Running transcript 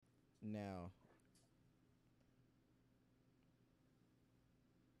now.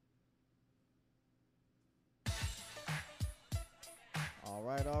 All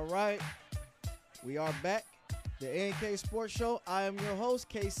right, all right. We are back. The NK Sports Show. I am your host,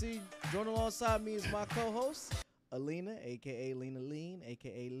 KC. Joining alongside me is my co-host, Alina, aka Lena Lean,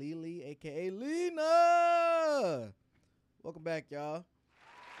 aka Lily, aka Lena. Welcome back, y'all.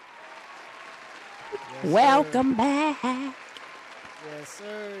 Yes, sir. Welcome back. Yes,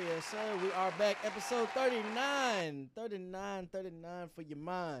 sir. Yes, sir. We are back. Episode 39. 39, 39 for your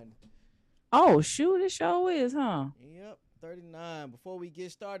mind. Oh, shoot, it sure is, huh? Yep, 39. Before we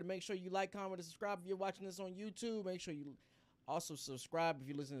get started, make sure you like, comment, and subscribe if you're watching this on YouTube. Make sure you also subscribe if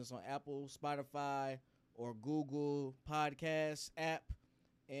you're listening to this on Apple, Spotify, or Google Podcasts app.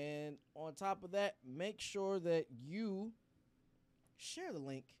 And on top of that, make sure that you share the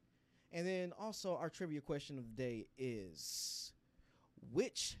link. And then also, our trivia question of the day is,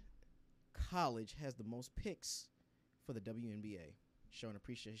 which college has the most picks for the WNBA? Showing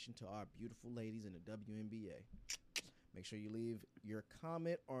appreciation to our beautiful ladies in the WNBA. Make sure you leave your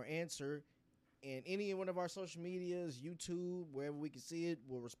comment or answer in any one of our social medias, YouTube, wherever we can see it.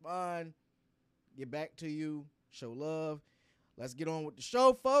 We'll respond, get back to you, show love. Let's get on with the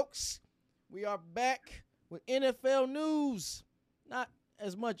show, folks. We are back with NFL news. Not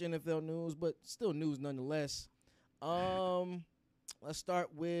as much NFL news, but still news nonetheless. Let's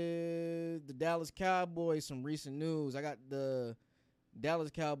start with the Dallas Cowboys, some recent news. I got the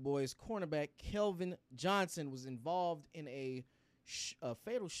Dallas Cowboys cornerback Kelvin Johnson was involved in a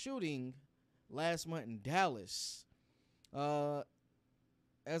fatal shooting last month in Dallas.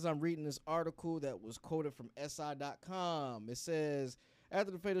 As I'm reading this article that was quoted from SI.com, it says, after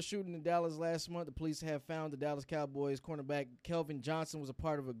the fatal shooting in Dallas last month, the police have found the Dallas Cowboys cornerback Kelvin Johnson was a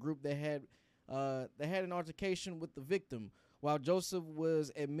part of a group that had an altercation with the victim. While Joseph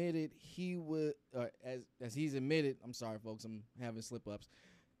was admitted, he would, as he's admitted, I'm sorry, folks, I'm having slip ups.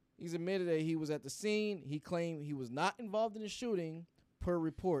 He's admitted that he was at the scene. He claimed he was not involved in the shooting, per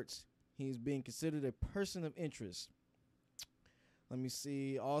reports. He's being considered a person of interest. Let me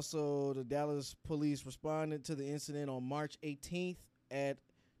see. Also, the Dallas police responded to the incident on March 18th at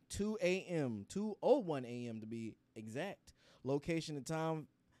 2 a.m., 2:01 a.m. to be exact. Location and time,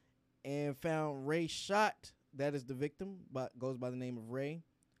 and found Ray shot. That is the victim, but goes by the name of Ray.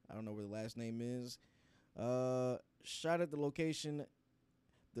 I don't know where the last name is. Shot at the location.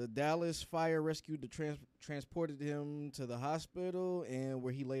 The Dallas fire rescued transported him to the hospital, and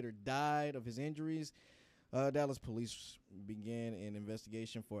where he later died of his injuries. Dallas police began an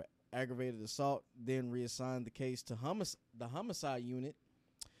investigation for aggravated assault, then reassigned the case to the homicide unit.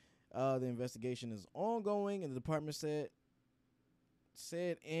 The investigation is ongoing, and the department said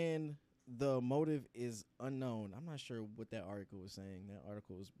and the motive is unknown. I'm not sure what that article was saying. That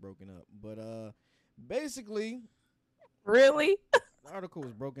article was broken up. But basically, Really? the article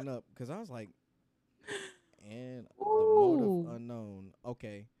was broken up because I was like, and the motive Ooh. unknown.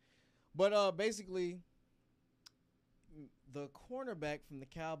 Okay. But basically, the cornerback from the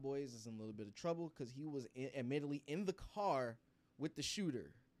Cowboys is in a little bit of trouble because he was admittedly in the car with the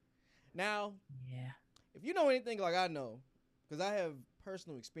shooter. Now, Yeah. if you know anything like I know, because I have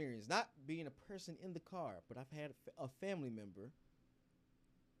personal experience, not being a person in the car, but I've had a family member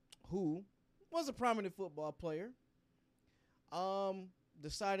who was a prominent football player,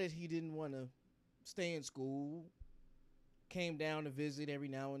 decided he didn't want to stay in school, came down to visit every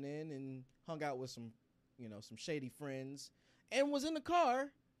now and then, and hung out with some shady friends, and was in the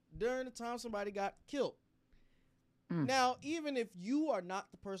car during the time somebody got killed. Now, even if you are not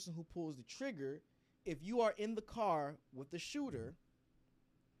the person who pulls the trigger, if you are in the car with the shooter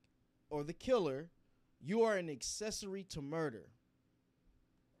or the killer, you are an accessory to murder.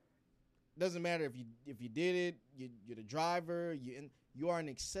 Doesn't matter if you did it, you're the driver, you are an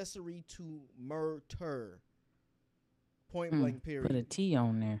accessory to murder. Point blank period. Put a T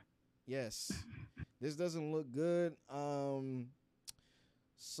on there. Yes. This doesn't look good.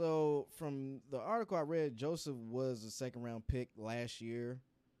 So from the article I read, Joseph was a second round pick last year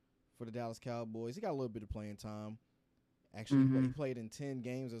for the Dallas Cowboys. He got a little bit of playing time. Actually, he played in 10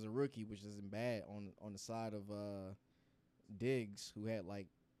 games as a rookie, which isn't bad on the side of Diggs, who had like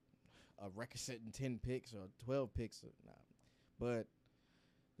a record-setting 10 picks or 12 picks. But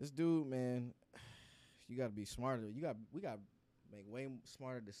this dude, man, you got to be smarter. We got to make way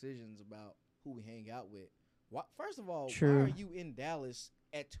smarter decisions about who we hang out with. First of all, True. why are you in Dallas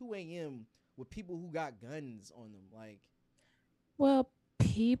at 2 a.m. with people who got guns on them? Like, Well,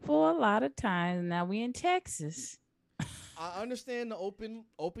 people a lot of times now we in Texas. I understand the open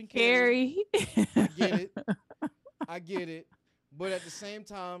carry. Harry. I get it. But at the same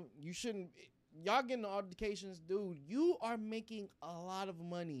time, you shouldn't. Y'all getting the altercations, dude. You are making a lot of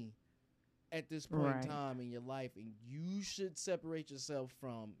money at this point in Right. time in your life, and you should separate yourself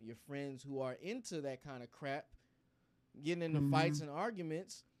from your friends who are into that kind of crap, getting into fights and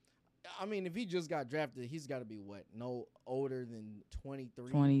arguments. I mean, if he just got drafted, he's got to be what? No older than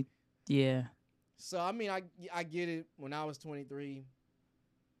 23. 20. Yeah. So I mean, I get it. When I was 23,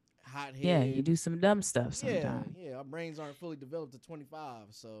 hot head. Yeah. You do some dumb stuff Yeah, sometimes. yeah. Our brains aren't fully developed to 25,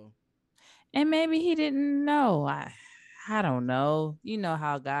 so And maybe he didn't know. I don't know. You know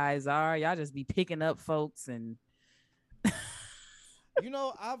how guys are. Y'all just be picking up folks and you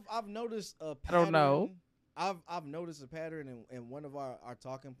know, I've noticed a I pattern. don't know. I've noticed a pattern in one of our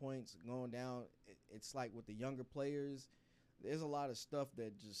talking points going down. It's like with the younger players, there's a lot of stuff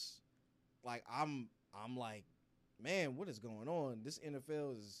that just like I'm like, man, what is going on? This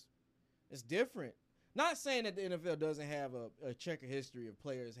NFL is it's different. Not saying that the NFL doesn't have a checker history of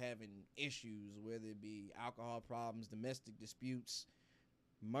players having issues, whether it be alcohol problems, domestic disputes,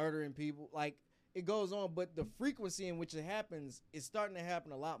 murdering people. Like it goes on, but the frequency in which it happens is starting to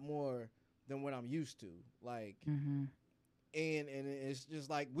happen a lot more than what I'm used to. Like, Mm-hmm. and it's just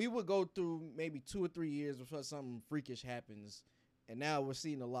like we would go through maybe 2 or 3 years before something freakish happens, and now we're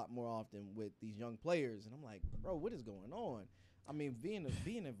seeing a lot more often with these young players. And I'm like, bro, what is going on? I mean,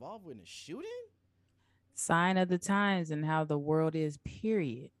 being involved in a shooting. Sign of the times and how the world is,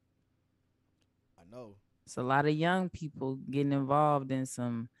 period. I know. It's a lot of young people getting involved in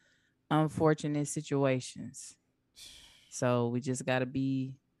some unfortunate situations. So we just got to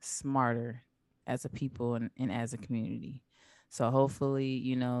be smarter as a people and as a community. So hopefully,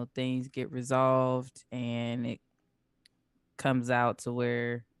 things get resolved and it comes out to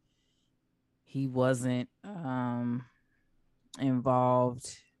where he wasn't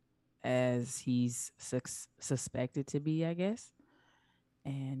involved as he's suspected to be, I guess.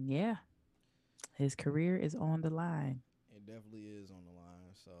 And yeah, his career is on the line. It definitely is on the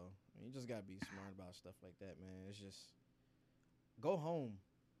line. So you just gotta be smart about stuff like that, man. It's just go home.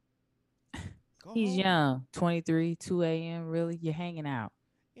 Go He's home. young, 23, 2 a.m. Really? You're hanging out.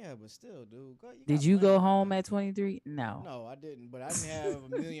 Yeah, but still, dude. You Did got you money, go bro. home at 23? No. No, I didn't. But I didn't have $1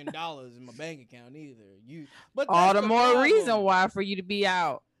 million in my bank account either. But All that's the the more problem. reason why for you to be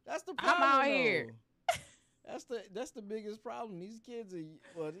out. That's the I'm problem, out though. here. That's the biggest problem. These kids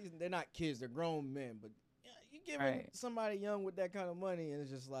they're not kids. They're grown men. But you giving Right. somebody young with that kind of money, and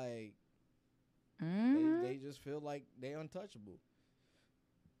it's just like Mhm. they just feel like they untouchable.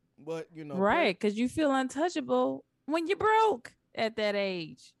 But Right, because you feel untouchable when you're broke at that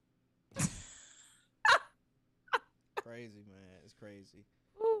age. crazy, man. It's crazy.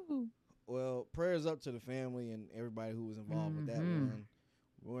 Ooh. Well, prayers up to the family and everybody who was involved with that Mhm. one.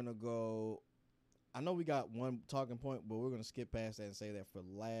 We're gonna go. I know we got one talking point, but we're gonna skip past that and say that for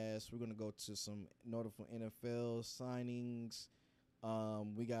last. We're gonna go to some notable NFL signings.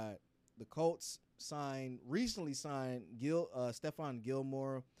 We got the Colts recently signed Stephon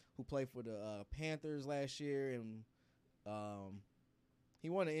Gilmore, who played for the Panthers last year, and he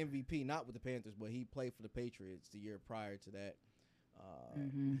won an MVP, not with the Panthers, but he played for the Patriots the year prior to that.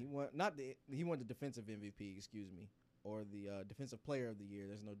 Mhm. He won the defensive MVP, excuse me, or the defensive player of the year.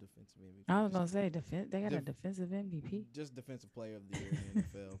 There's no defensive MVP. I was gonna say they got a def- defensive MVP. Just defensive player of the year in the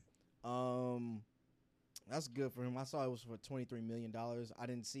NFL. That's good for him. I saw it was for $23 million. I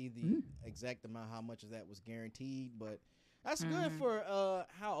didn't see the exact amount, how much of that was guaranteed, but that's good for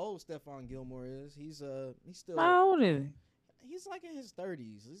how old Stephon Gilmore is. He's still How old is he? he's like in his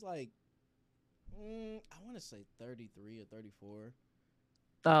 30s. He's like I want to say 33 or 34.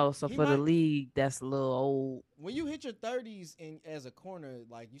 Oh, so He for the might- league, that's a little old. When you hit your 30s as a corner,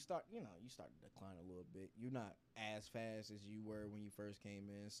 like you start to decline a little bit. You're not as fast as you were when you first came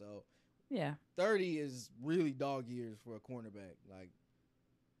in. So Yeah. 30 is really dog years for a cornerback. Like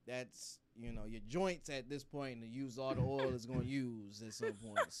that's your joints at this point, and use all the oil is going to use at some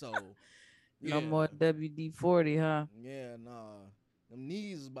point. So No yeah. more WD-40, huh? Yeah, nah. Them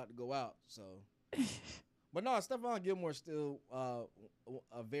knees is about to go out. So, but no, Stephon Gilmore's still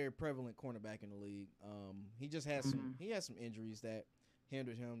a very prevalent cornerback in the league. He just has some injuries that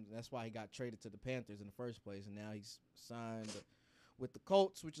hindered him. That's why he got traded to the Panthers in the first place, and now he's signed with the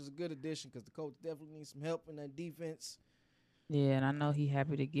Colts, which is a good addition because the Colts definitely need some help in that defense. Yeah, and I know he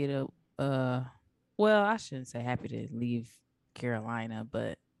happy to get up. Well, I shouldn't say happy to leave Carolina,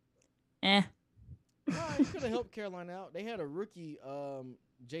 but He could have helped Carolina out. They had a rookie,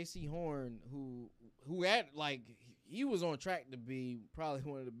 J.C. Horn, who had he was on track to be probably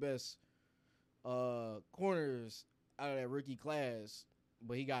one of the best corners out of that rookie class.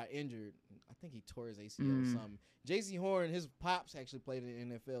 but he got injured. I think he tore his ACL or something. J.C. Horn, his pops actually played in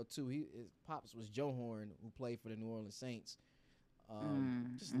the NFL too. His pops was Joe Horn, who played for the New Orleans Saints.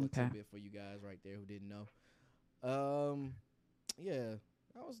 Just a little tidbit for you guys right there who didn't know. Yeah,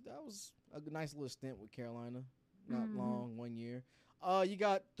 that was a nice little stint with Carolina. Not long, 1 year. You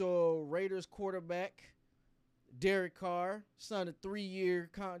got the Raiders quarterback Derek Carr signed a 3-year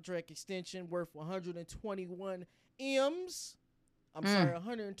contract extension worth 121 M's. I'm sorry,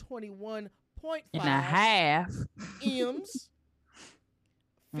 121.5 and a half M's.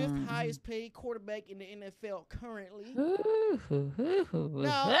 Fifth highest paid quarterback in the NFL currently. Now,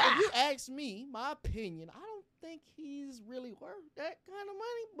 if you ask me, my opinion, I don't think he's really worth that kind of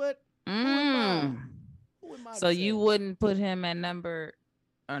money, but who am I so you wouldn't put him at number,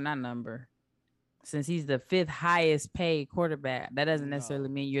 or not number, since he's the 5th highest paid quarterback. That doesn't necessarily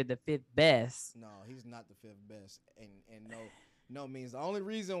mean you're the 5th best. No, he's not the 5th best, and no means. The only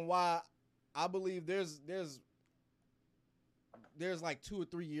reason why I believe there's like 2 or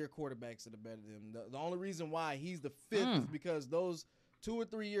 3 year quarterbacks that are better than him. The only reason why he's the 5th is because those 2 or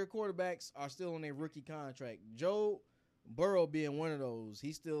 3 year quarterbacks are still on their rookie contract. Joe Burrow being one of those,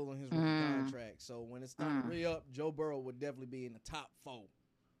 he's still on his rookie contract. So when it's time to re-up, Joe Burrow would definitely be in the top 4.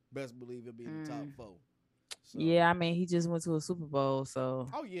 Best believe he'll be in the top 4. So. Yeah, I mean, he just went to a Super Bowl, so.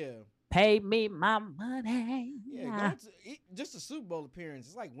 Oh, yeah. Pay me my money. Yeah, just a Super Bowl appearance.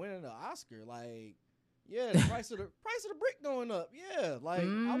 It's like winning an Oscar. Like, yeah, the price of the brick going up. Yeah, like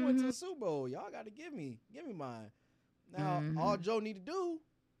I went to the Super Bowl. Y'all got to give me mine. Now, all Joe need to do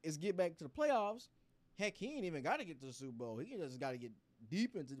is get back to the playoffs. Heck, he ain't even got to get to the Super Bowl. He just got to get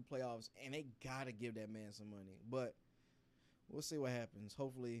deep into the playoffs, and they got to give that man some money. But we'll see what happens.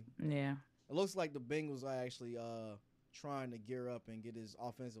 Hopefully. Yeah. It looks like the Bengals are actually trying to gear up and get his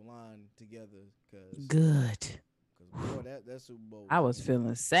offensive line together. Good. Because, boy, that Super Bowl. I was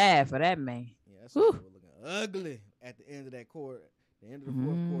feeling sad for that man. Yeah, that Super Bowl looking ugly at the end of that quarter. The end of the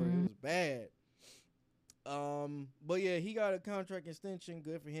fourth quarter, it was bad. But, yeah, he got a contract extension.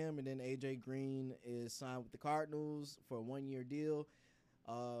 Good for him. And then A.J. Green is signed with the Cardinals for a 1-year deal.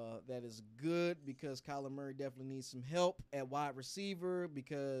 That is good because Kyler Murray definitely needs some help at wide receiver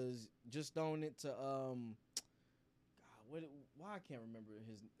because just throwing it to why I can't remember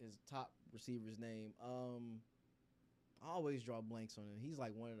his top receiver's name. I always draw blanks on him. He's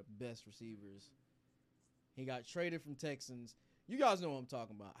like one of the best receivers. He got traded from Texans. You guys know what I'm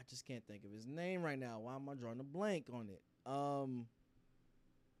talking about. I just can't think of his name right now. Why am I drawing a blank on it?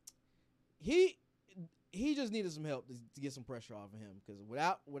 He just needed some help to get some pressure off of him because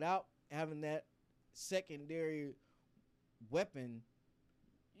without having that secondary weapon,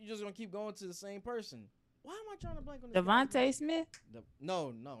 you're just gonna keep going to the same person. Why am I trying to blank on this? Devontae Smith?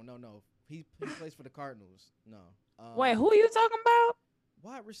 No. He plays for the Cardinals. No. Wait, who are you talking about?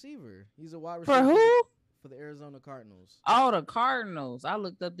 Wide receiver. He's a wide receiver. For who? For the Arizona Cardinals. Oh, the Cardinals. I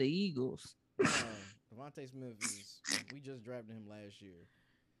looked up the Eagles. Devontae Smith we just drafted him last year.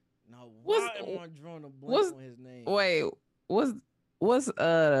 Now, why am I drawing a blank on his name? Wait, what's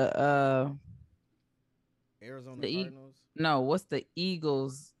Arizona Cardinals? No, what's the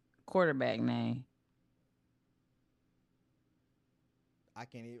Eagles quarterback name? I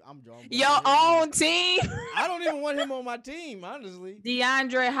can't even. I'm drawing. Your own team. I don't even want him on my team, honestly.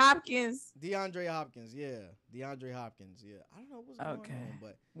 DeAndre Hopkins. Yeah. DeAndre Hopkins, yeah. I don't know what's going on,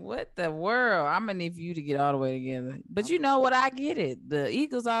 but what the world? I'm gonna need for you to get all the way together. But you know what? I get it. The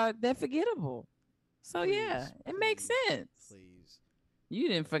Eagles they're forgettable. So it makes sense. Please. You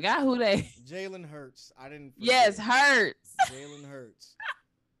didn't forget who they. Jalen Hurts. I didn't. Forget. Yes, Hurts. Jalen Hurts.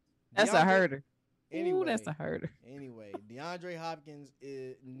 That's a herder. Anyway, that's a herder. Anyway, DeAndre Hopkins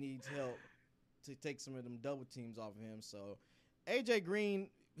needs help to take some of them double teams off of him. So, AJ Green,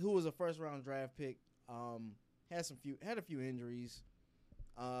 who was a first-round draft pick, had a few injuries.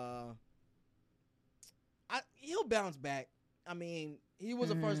 He'll bounce back. I mean, he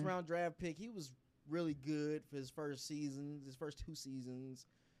was a first-round draft pick. He was really good for his first 2 seasons.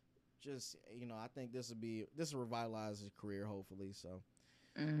 Just I think this will revitalize his career, hopefully. So.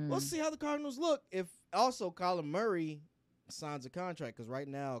 We'll see how the Cardinals look. If also Kyler Murray signs a contract, because right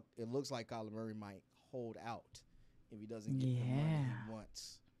now it looks like Kyler Murray might hold out if he doesn't get the money he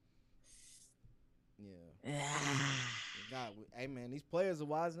wants. Yeah. God, hey man, these players are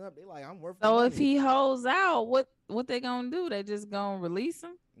wising up. They like, I'm worth. So if he holds out, what they gonna do? They just gonna release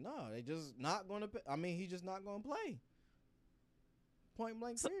him? No, they just not gonna. I mean, he's just not gonna play. Point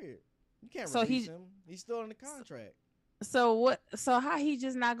blank. Period. You can't release him. He's still in the contract. So what? So how he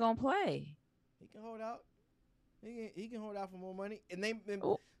just not gonna play? He can hold out. He can hold out for more money. And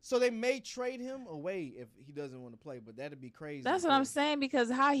So they may trade him away if he doesn't want to play, but that'd be crazy. That's what I'm saying, because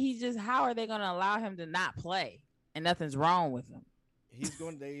how are they going to allow him to not play and nothing's wrong with him?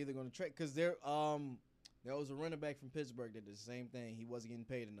 They're either going to trade, because there was a running back from Pittsburgh that did the same thing. He wasn't getting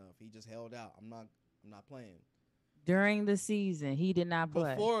paid enough. He just held out. I'm not playing. During the season, he did not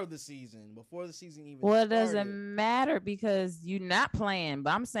play. Before the season even well, it started. doesn't matter because you're not playing.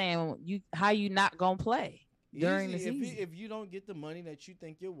 But I'm saying how you not gonna play during the season? If you don't get the money that you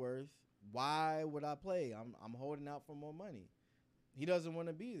think you're worth, why would I play? I'm holding out for more money. He doesn't want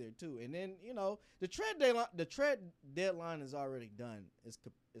to be there too. And then the trade deadline is already done. It's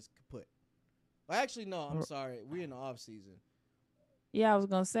kaput. Well, actually, no. I'm sorry. We're in the off season. Yeah, I was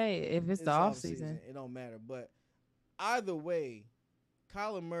gonna say if it's the off season, it don't matter. But either way,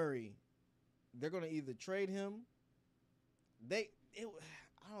 Kyler Murray, they're gonna either trade him. I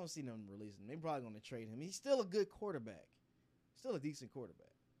don't see them releasing him. They're probably gonna trade him. He's still a good quarterback, still a decent quarterback.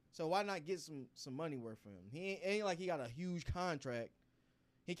 So why not get some money worth for him? He ain't like he got a huge contract.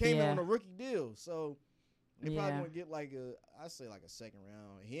 He came in on a rookie deal, so they probably gonna get I say a second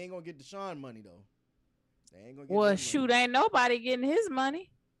round. He ain't gonna get Deshaun money though. They ain't gonna get money. Ain't nobody getting his money.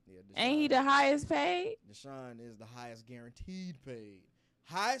 Yeah, ain't he the highest paid? Deshaun is the highest guaranteed paid.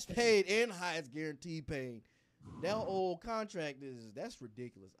 Highest paid and highest guaranteed paid. That old contract that's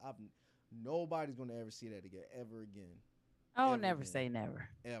ridiculous. Nobody's gonna ever see that again, ever again. Oh, never say never.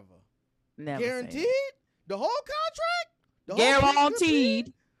 Ever. Never. Guaranteed? The whole contract?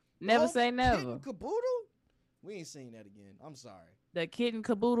 Guaranteed. Never say never. Kid and caboodle? We ain't saying that again. I'm sorry. The kid and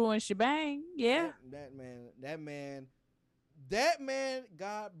caboodle and shebang. Yeah. That man,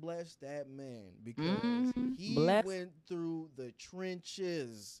 God bless that man, because he went through the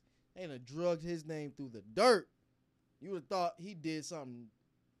trenches and drugged his name through the dirt. You would have thought he did something.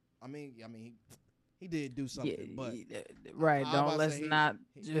 I mean, he did do something, but right.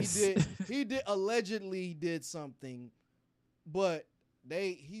 He did allegedly did something, but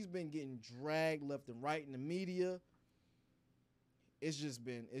he's been getting dragged left and right in the media. It's just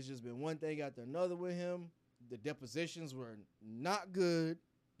been one thing after another with him. The depositions were not good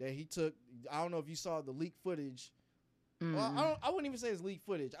that he took. I don't know if you saw the leaked footage. Well, I wouldn't even say it's leaked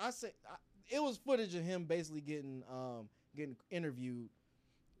footage. It was footage of him basically getting interviewed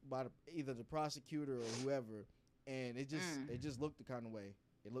by either the prosecutor or whoever, and it just looked the kind of way.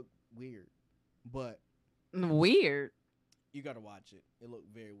 It looked weird, but weird. You gotta watch it. It looked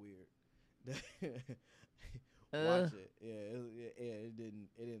very weird. Watch it. Yeah, it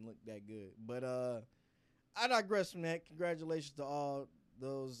didn't look that good. But I digress from that. Congratulations to all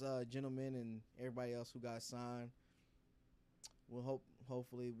those gentlemen and everybody else who got signed. We'll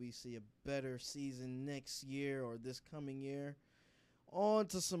hopefully we see a better season next year or this coming year. On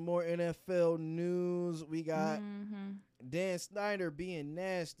to some more NFL news. We got Dan Snyder being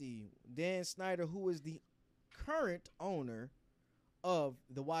nasty. Dan Snyder, who is the current owner of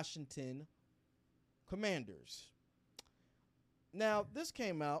the Washington Commanders. Now, this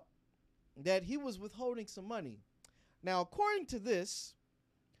came out that he was withholding some money. Now, according to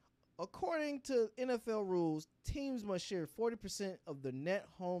NFL rules, teams must share 40% of the net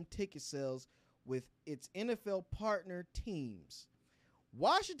home ticket sales with its NFL partner teams.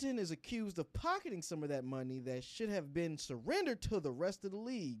 Washington is accused of pocketing some of that money that should have been surrendered to the rest of the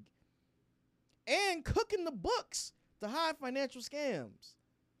league and cooking the books to hide financial scams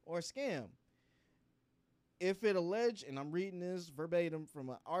or scam. If it alleged, and I'm reading this verbatim from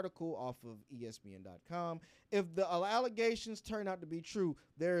an article off of ESPN.com, if the allegations turn out to be true,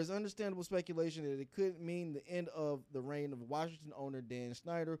 there is understandable speculation that it could mean the end of the reign of Washington owner Dan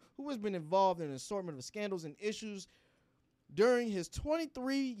Snyder, who has been involved in an assortment of scandals and issues during his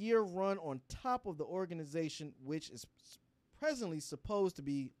 23-year run on top of the organization, which is presently supposed to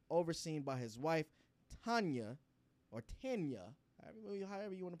be overseen by his wife, Tanya,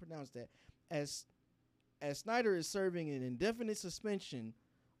 however you want to pronounce that, as Snyder is serving an indefinite suspension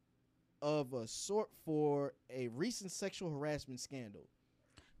of a sort for a recent sexual harassment scandal.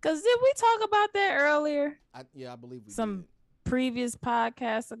 Because did we talk about that earlier? I believe we Some did. Previous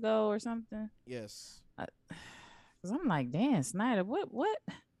podcasts ago or something? Yes. Because I'm like, Dan Snyder,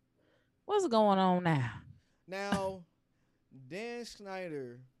 what's going on now? Now, Dan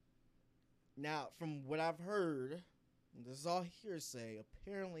Snyder, from what I've heard, this is all hearsay,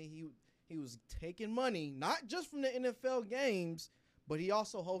 apparently he was taking money, not just from the NFL games, but he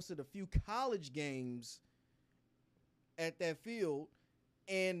also hosted a few college games at that field,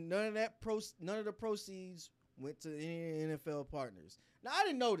 and none of the proceeds went to any NFL partners. Now, I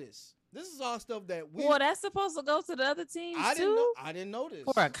didn't know this. This is all stuff that that's supposed to go to the other teams too? I didn't know this.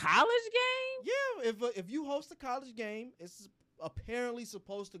 For a college game? Yeah, if you host a college game, it's apparently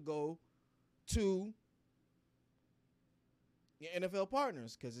supposed to go to your NFL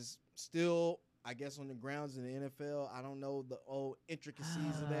partners because it's still, I guess, on the grounds in the NFL. I don't know the old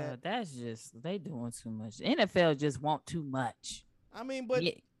intricacies of that. That's just they doing too much. The NFL just want too much. I mean, but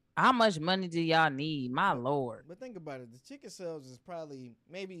Yeah. How much money do y'all need? My lord. But think about it. The ticket sales is probably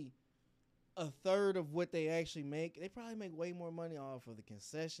maybe a third of what they actually make. They probably make way more money off of the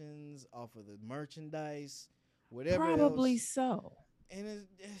concessions, off of the merchandise, whatever Probably else. so. And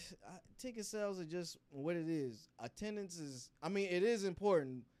ticket sales are just what it is. Attendance is, I mean, it is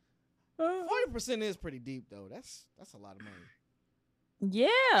important. 40% is pretty deep though. That's a lot of money. Yeah,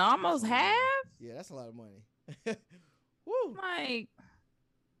 almost half. Yeah, that's a lot of money. Woo. Like,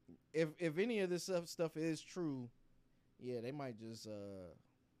 if any of this stuff is true, yeah, they might just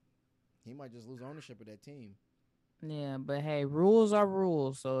he might just lose ownership of that team. yeah, but hey, rules are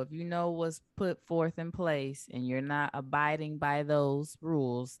rules. So if you know what's put forth in place and you're not abiding by those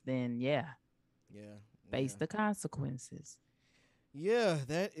rules, then yeah, face the consequences. Yeah,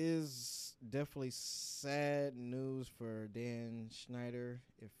 that is definitely sad news for Dan Snyder.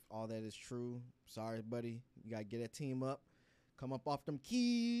 If all that is true, sorry, buddy. You gotta get that team up. Come up off them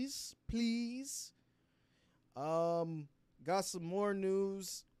keys, please. Got some more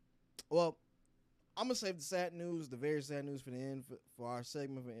news. Well, I'm gonna save the sad news, the very sad news, for the end for our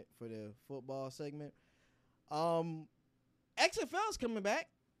segment for the football segment. XFL is coming back.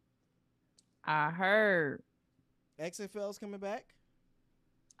 I heard. XFL is coming back.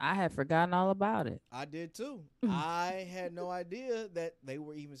 I had forgotten all about it. I did too. I had no idea that they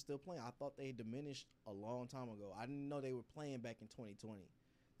were even still playing. I thought they diminished a long time ago. I didn't know they were playing back in 2020.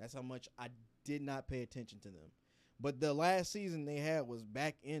 That's how much I did not pay attention to them. But the last season they had was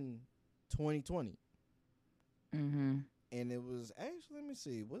back in 2020. Mm-hmm. And it was actually, let me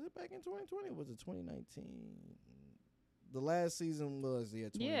see, was it back in 2020 or was it 2019? The last season was,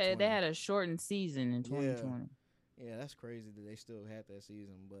 2020. Yeah, they had a shortened season in 2020. Yeah, that's crazy that they still had that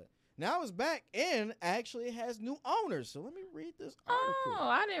season. But now it's back and actually has new owners. So let me read this article. Oh,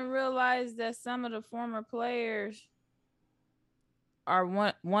 I didn't realize that some of the former players are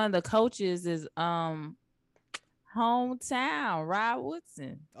one of the coaches is hometown, Rod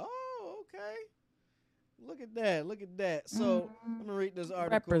Woodson. Oh, okay. Look at that. Look at that. So let me read this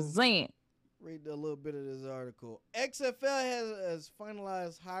article. Represent. Read a little bit of this article. XFL has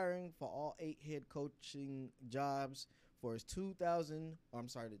finalized hiring for all 8 head coaching jobs for its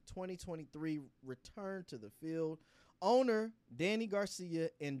 2023 return to the field. Owner Danny Garcia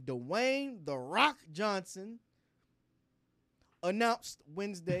and Dwayne "The Rock" Johnson announced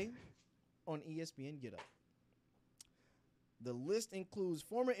Wednesday on ESPN Get Up. The list includes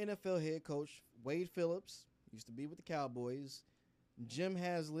former NFL head coach Wade Phillips, used to be with the Cowboys, Jim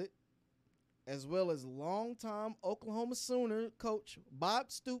Haslett, as well as longtime Oklahoma Sooner coach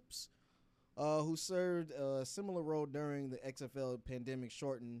Bob Stoops, who served a similar role during the XFL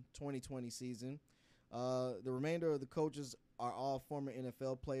pandemic-shortened 2020 season. The remainder of the coaches are all former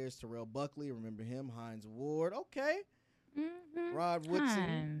NFL players. Terrell Buckley, remember him, Hines Ward, okay. Mm-hmm. Rod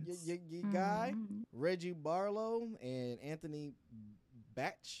Woodson, your guy, Reggie Barlow, and Anthony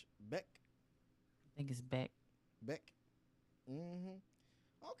Beck. I think it's Beck. Mm-hmm.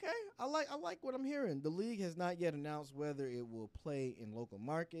 Okay, I like what I'm hearing. The league has not yet announced whether it will play in local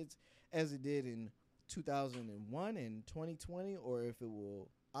markets as it did in 2001 and 2020, or if it will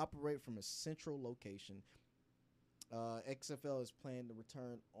operate from a central location. XFL is planned to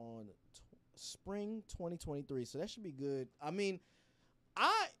return on spring 2023, so that should be good. I mean,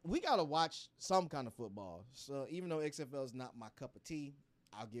 we gotta watch some kind of football. So even though XFL is not my cup of tea,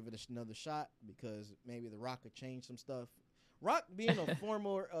 I'll give it another shot because maybe The Rock could change some stuff. Rock being a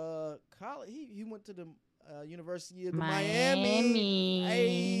former college, he went to the University of Miami.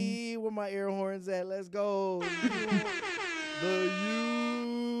 Hey, where my air horns at? Let's go. The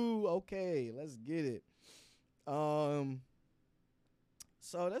U. Okay, let's get it.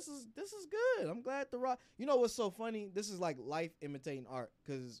 So this is good. I'm glad The Rock. You know what's so funny? This is like life imitating art.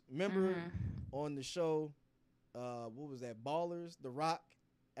 Cause remember on the show, what was that? Ballers. The Rock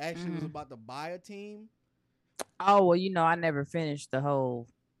actually was about to buy a team. Oh well, I never finished the whole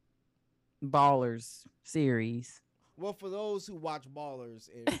Ballers series. Well, for those who watch Ballers,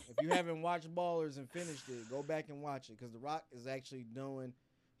 if you haven't watched Ballers and finished it, go back and watch it because The Rock is actually doing.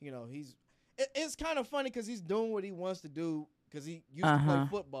 It's kind of funny because he's doing what he wants to do because he used to play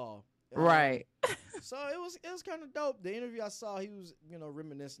football. Right. So it was kind of dope. The interview I saw, he was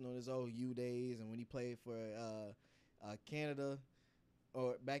reminiscing on his old U days and when he played for Canada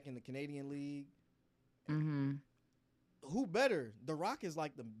or back in the Canadian League. Mm-hmm. who better? The Rock is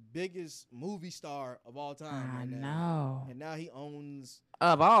like the biggest movie star of all time I right now, know. and now he owns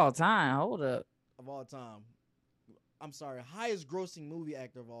Of all time. Hold up. of all time. I'm sorry, highest grossing movie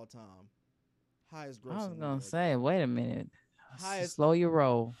actor of all time. Highest I was grossing movie gonna actor. say, wait a minute. Highest Slow your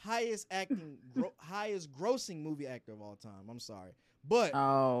roll. highest grossing movie actor of all time. I'm sorry, but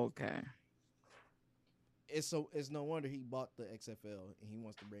Oh, okay. it's no wonder he bought the XFL and he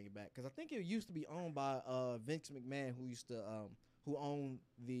wants to bring it back because I think it used to be owned by Vince McMahon, who owned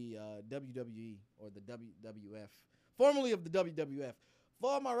the WWE or the WWF, formerly of the WWF.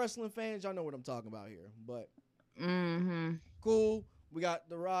 For all my wrestling fans, y'all know what I'm talking about here. But cool, we got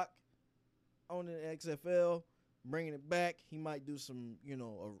The Rock owning the XFL, bringing it back. He might do some,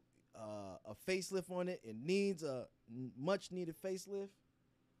 a facelift on it. It needs a much needed facelift.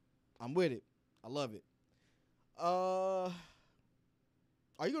 I'm with it. I love it. Are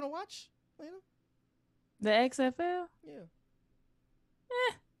you gonna watch, Lena? The XFL? Yeah.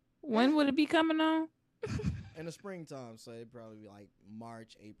 When would it be coming on? In the springtime, so it'd probably be like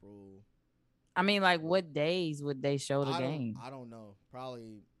March, April. I mean, like, what days would they show the game? I don't know.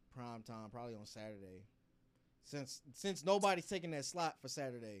 Probably prime time. Probably on Saturday. Since nobody's taking that slot for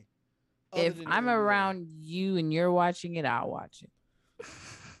Saturday. If I'm around you and you're watching it, I'll watch it.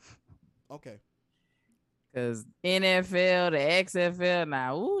 Okay. Because NFL, the XFL,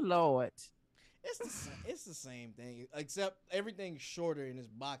 now, ooh, Lord. It's the same thing, except everything's shorter and it's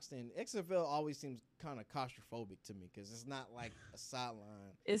boxed in. XFL always seems kind of claustrophobic to me because it's not like a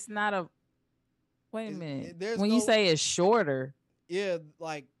sideline. It's not a. Wait a minute. When you say it's shorter. Yeah,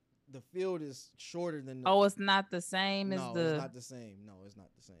 like the field is shorter than. It's not the same as the. No, it's not the same. No, it's not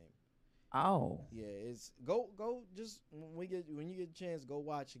the same. Oh. Yeah, it's go just when you get a chance, go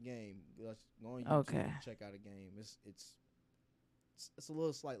watch a game. Go on YouTube and check out a game. It's a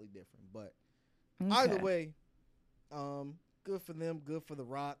little slightly different, but either way, good for them, good for The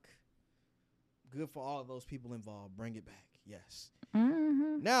Rock, good for all of those people involved. Bring it back. Yes.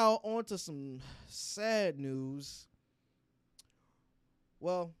 Mm-hmm. Now on to some sad news.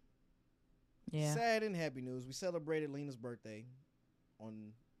 Well, sad and happy news. We celebrated Lena's birthday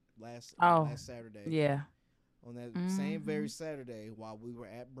on last Saturday. Yeah. On that same very Saturday while we were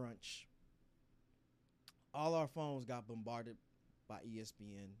at brunch, all our phones got bombarded by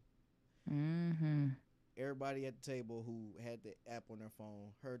ESPN. Mm-hmm. Everybody at the table who had the app on their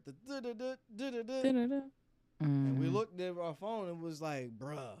phone heard the da-da-da. And we looked at our phone and was like,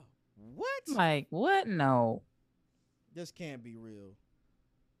 bruh, what? Like, what? No. This can't be real.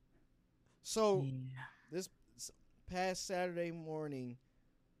 So this past Saturday morning,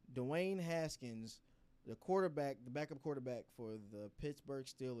 Dwayne Haskins, the backup quarterback for the Pittsburgh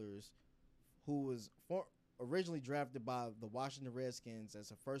Steelers, who was originally drafted by the Washington Redskins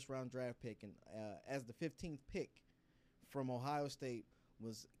as a first-round draft pick and as the 15th pick from Ohio State,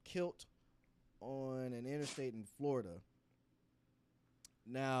 was killed on an interstate in Florida.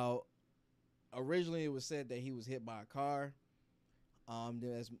 Now, originally it was said that he was hit by a car.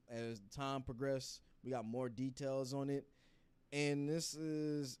 Then as time progressed, we got more details on it, and this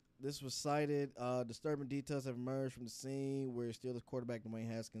was cited. Disturbing details have emerged from the scene where Steelers quarterback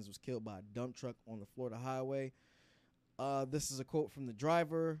Dwayne Haskins was killed by a dump truck on the Florida highway. This is a quote from the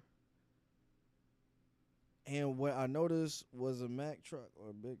driver. And what I noticed was a Mack truck or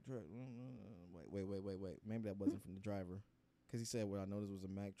a big truck. Wait. Maybe that wasn't from the driver. Because he said what I noticed was a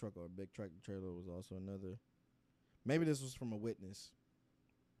Mack truck or a big tractor trailer was also another. Maybe this was from a witness.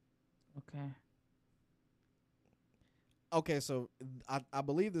 Okay, so I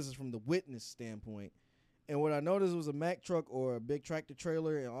believe this is from the witness standpoint. And what I noticed was a Mack truck or a big tractor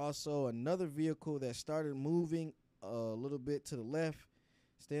trailer and also another vehicle that started moving a little bit to the left.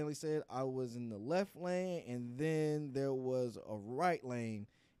 Stanley said I was in the left lane and then there was a right lane.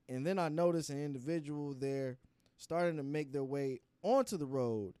 And then I noticed an individual there starting to make their way onto the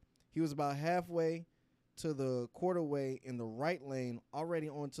road. He was about halfway to the quarterway in the right lane, already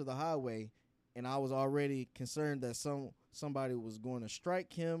onto the highway. And I was already concerned that somebody was going to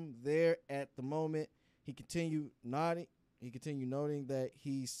strike him there at the moment. He continued noting that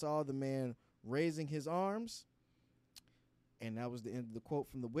he saw the man raising his arms. And that was the end of the quote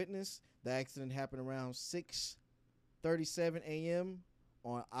from the witness. The accident happened around 6:37 a.m.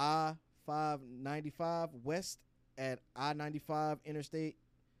 on I-595 west at I-95 interstate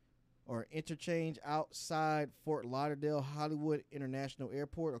or interchange outside Fort Lauderdale Hollywood International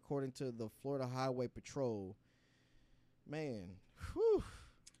Airport, according to the Florida Highway Patrol. Man, whew.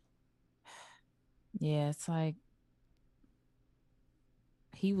 Yeah, it's like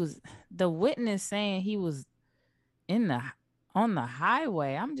the witness saying he was on the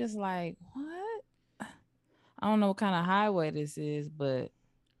highway. I'm just like, what? I don't know what kind of highway this is, but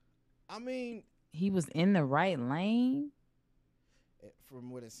I mean, he was in the right lane. from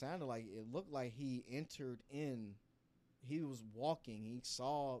what it sounded like, it looked like he entered in. He was walking. He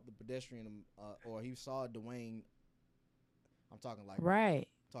saw the pedestrian, or he saw Dwayne. I'm Right.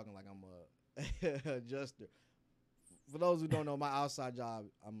 talking like I'm a adjuster. For those who don't know, my outside job,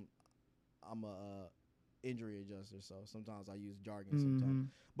 I'm a injury adjuster. So sometimes I use jargon. Sometimes, Mm-hmm.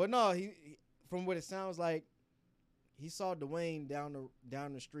 but no, from what it sounds like, he saw Dwayne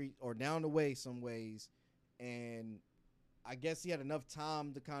down the street or down the way some ways, and I guess he had enough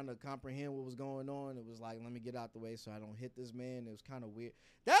time to kind of comprehend what was going on. It was like, let me get out the way so I don't hit this man. It was kind of weird.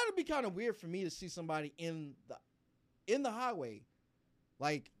 That would be kind of weird for me to see somebody in the highway,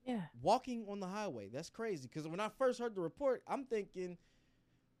 like Yeah. walking on the highway. That's crazy. Because when I first heard the report, I'm thinking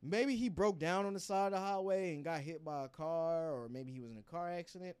maybe he broke down on the side of the highway and got hit by a car, or maybe he was in a car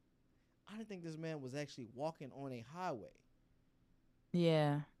accident. I didn't think this man was actually walking on a highway,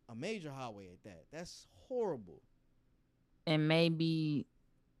 Yeah. a major highway at that. That's horrible. And maybe,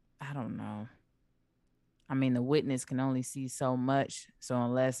 I don't know. I mean, the witness can only see so much. So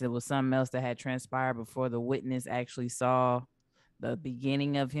unless it was something else that had transpired before the witness actually saw the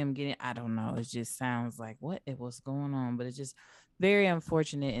beginning of him getting, I don't know. It just sounds like what it was going on, but it's just very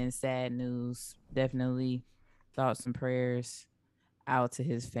unfortunate and sad news. Definitely thoughts and prayers out to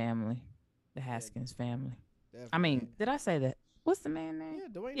his family, the Yeah, Haskins family. I definitely. mean, did I say that? What's the man name? Yeah,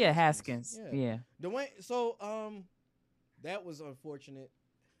 Dwayne Yeah, Haskins. Haskins. Yeah, Yeah. Dwayne. So that was unfortunate.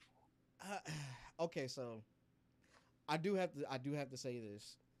 Okay, so I do have to say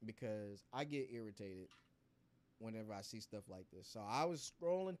this because I get irritated whenever I see stuff like this. So I was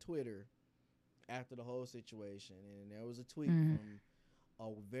scrolling Twitter after the whole situation, and there was a tweet Mm-hmm. from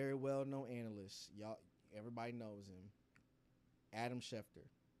a very well-known analyst. Y'all, everybody knows him, Adam Schefter.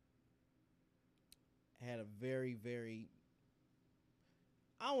 Had a very, very,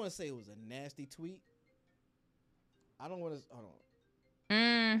 I don't want to say it was a nasty tweet. I don't want to hold on.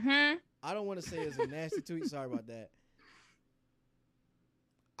 Mm-hmm. I don't want to say it's a nasty tweet. Sorry about that.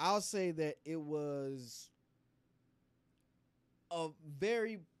 I'll say that it was a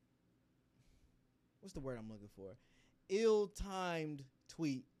very, what's the word I'm looking for? Ill-timed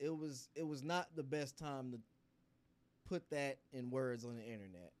tweet. It was not the best time to put that in words on the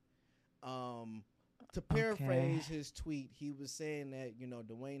internet. Um, to Okay. paraphrase his tweet, he was saying that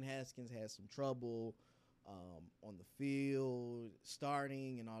Dwayne Haskins had some trouble on the field,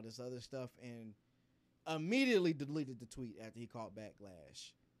 starting and all this other stuff, and immediately deleted the tweet after he caught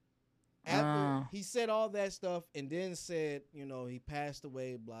backlash. After Uh, he said all that stuff and then said, he passed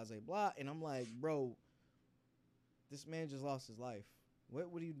away, blah, blah, blah. And I'm like, bro, this man just lost his life. What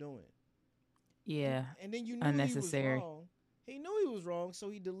are you doing? And, yeah. and then you knew he was Unnecessary. wrong. He knew he was wrong, so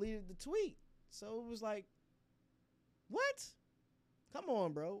he deleted the tweet. So it was like, what? Come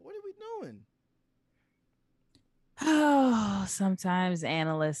on, bro. What are we doing? Oh, sometimes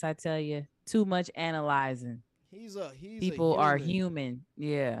analysts, I tell you, too much analyzing. He's a People are human. human.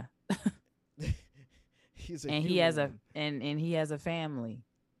 Yeah. He's a And he has a human. and he has a family.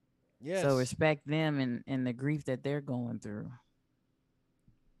 So Yes, respect them and the grief that they're going through.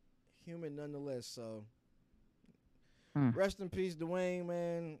 human nonetheless. So Mm. rest in peace, Dwayne,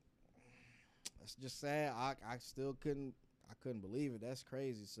 man. That's just sad. I still couldn't believe it. That's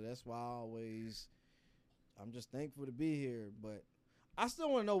crazy. So that's why I'm just thankful to be here. But I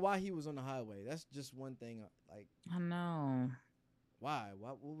still want to know why he was on the highway. That's just one thing. Like, I know. why?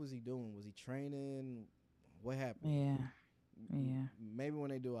 What was he doing? Was he training? What happened? Yeah. Yeah. Maybe when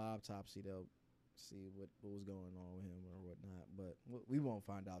they do an autopsy, they'll see what was going on with him or whatnot. But we won't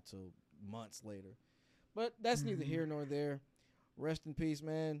find out till months later. But that's neither Mm-hmm. here nor there. Rest in peace,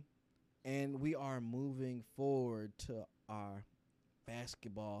 man. And we are moving forward to our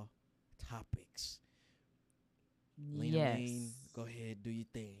basketball topics. Lena Lean, Yes. go ahead, do your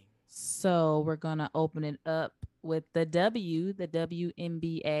thing. So we're gonna open it up with the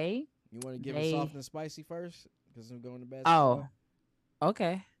WNBA. You want to give it soft They and spicy first? Because I'm going to oh, basketball.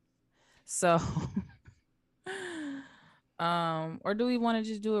 okay. So or do we want to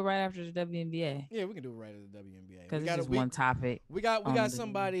just do it right after the WNBA? Yeah, we can do it right at the WNBA. Because it's just one topic We on got the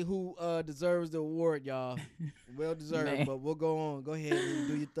somebody who deserves the award, y'all. Well deserved, man. but we'll go on. Go ahead and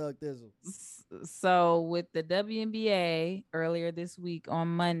do your thug thizzle. So with the WNBA earlier this week on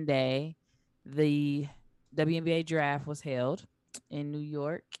Monday, the WNBA draft was held in New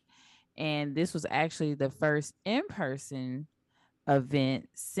York, and this was actually the first in-person event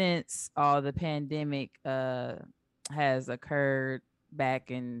since all the pandemic has occurred back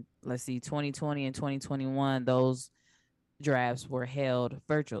in, let's see, 2020 and 2021. Those drafts were held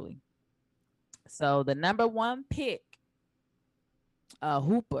virtually. So the number one pick, a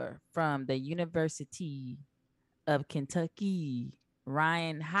hooper from the University of Kentucky,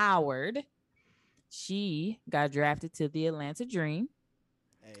 Ryan Howard. She got drafted to the Atlanta Dream.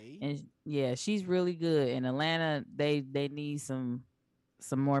 Hey. And yeah, she's really good. In Atlanta, they need some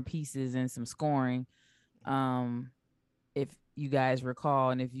more pieces and some scoring. Um, if you guys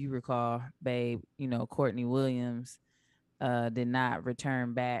recall, and if you recall, babe, Courtney Williams did not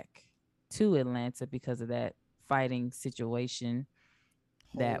return back to Atlanta because of that fighting situation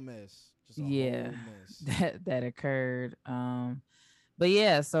Whole that mess. Just a yeah whole mess. that occurred. But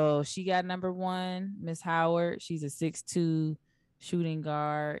yeah, so she got number one, Miss Howard. She's a 6'2" shooting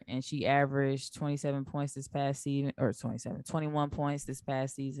guard, and she averaged 27 points this past season, or 21 points this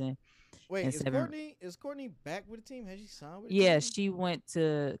past season, Wait, and seven. Is Courtney back with the team? Has she signed with the Yeah, team? she went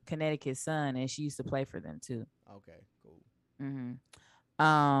to Connecticut Sun, and she used to play for them too. Okay, cool.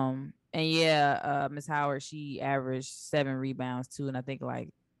 And yeah, Miss Howard, she averaged 7 rebounds too, and I think like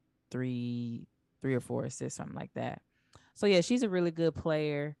three or four assists, something like that. So yeah, she's a really good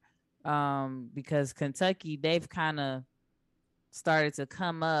player. Because Kentucky, they've kind of started to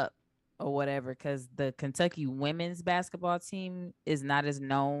come up or whatever, because the Kentucky women's basketball team is not as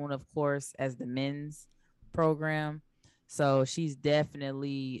known, of course, as the men's program. So she's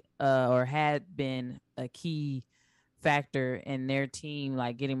definitely or had been a key factor in their team,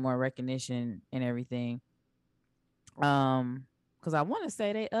 like getting more recognition and everything. Because I want to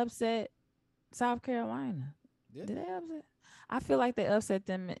say they upset South Carolina. Yeah. Did they upset? I feel like they upset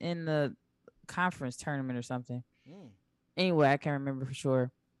them in the conference tournament or something. Anyway, I can't remember for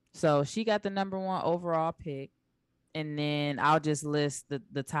sure. So she got the number one overall pick. And then I'll just list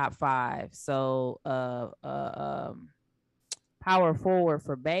the top five. So power forward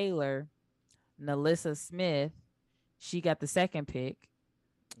for Baylor, Nalissa Smith, she got the second pick.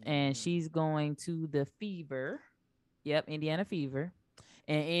 And she's going to the Fever. Yep, Indiana Fever.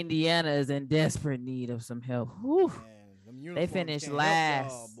 And Indiana is in desperate need of some help. Whew. Man, them uniforms They finished can't help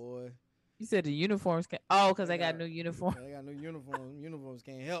y'all, last. boy. You said the uniforms can. Oh, because they got new uniforms. They got new uniforms. Uniforms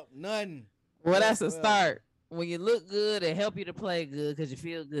can't help nothing. Well, that's a start. When you look good, it help you to play good because you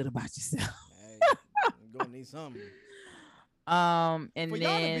feel good about yourself. Hey, I'm gonna need something. And for then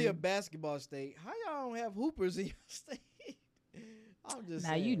y'all to be a basketball state, how y'all don't have hoopers in your state? I'm just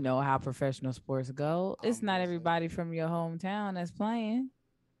now saying. you know how professional sports go. It's not everybody from your hometown that's playing.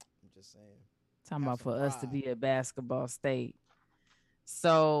 I'm just saying. Talking about for us to be a basketball state.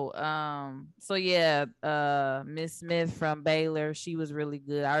 So yeah, Miss Smith from Baylor, she was really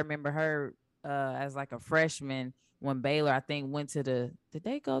good. I remember her as like a freshman when Baylor, I think, went to did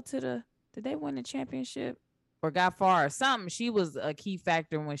they win the championship or got far or something? She was a key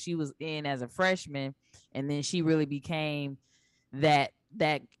factor when she was in as a freshman, and then she really became that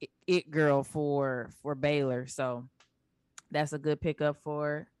it girl for Baylor. So that's a good pickup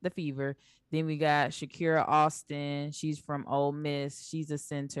for the Fever. Then we got Shakira Austin. She's from Ole Miss. She's a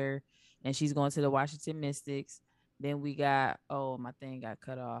center, and she's going to the Washington Mystics. Then we got, my thing got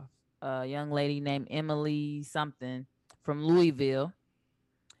cut off. A young lady named Emily something from Louisville.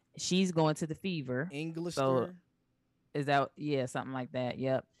 She's going to the Fever. English. So is that something like that?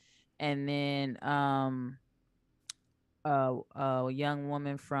 Yep. And then a young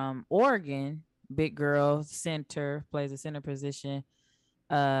woman from Oregon, big girl, center, plays a center position.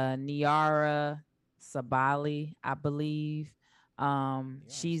 Niara Sabali, I believe.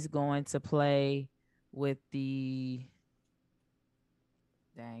 She's going to play with the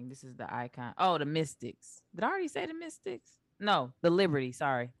this is the icon. Oh, the Mystics. Did I already say the Mystics? No, the Liberty,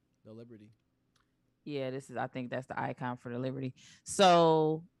 sorry. The Liberty. Yeah, I think that's the icon for the Liberty.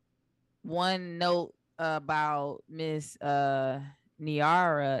 So one note about Miss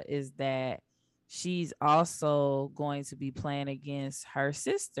Niara is that she's also going to be playing against her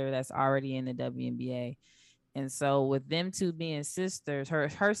sister that's already in the WNBA. And so with them two being sisters,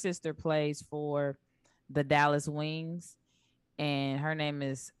 her sister plays for the Dallas Wings, and her name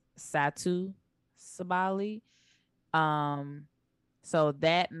is Satu Sabali. So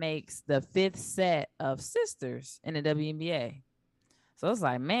that makes the fifth set of sisters in the WNBA. So it's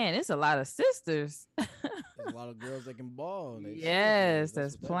like, man, it's a lot of sisters. There's a lot of girls that can ball. Yes,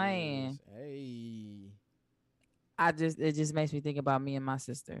 that's playing. Hey. It just makes me think about me and my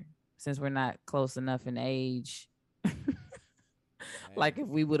sister, since we're not close enough in age. Like if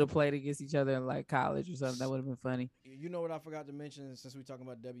we would have played against each other in like college or something, that would have been funny. You know what I forgot to mention since we're talking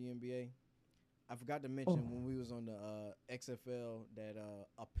about WNBA? I forgot to mention when we was on the XFL that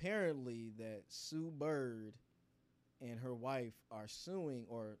apparently that Sue Bird and her wife are suing,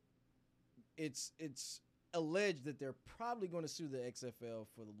 or it's alleged that they're probably going to sue the XFL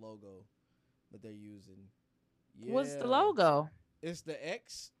for the logo that they're using. What's the Yeah. logo? It's the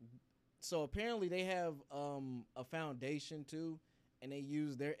X. So apparently they have a foundation too, and they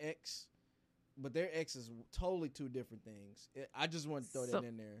use their X, but their X is totally two different things. I just want to throw So that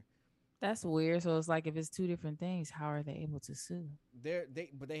in there. that's weird. So it's like if it's two different things, how are they able to sue? But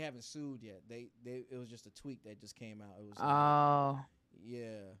they haven't sued yet. They it was just a tweak that just came out. It was Oh,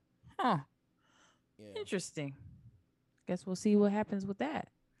 yeah, huh. yeah. Interesting. Guess we'll see what happens with that.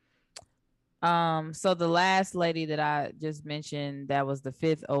 So the last lady that I just mentioned, that was the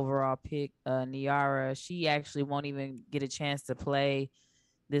 5th overall pick, Niara, she actually won't even get a chance to play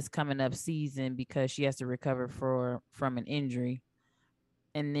this coming up season because she has to recover from an injury.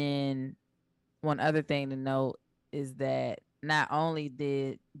 And then one other thing to note is that not only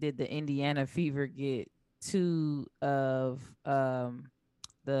did the Indiana Fever get 2 of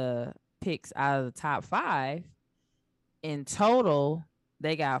the picks out of the top 5, in total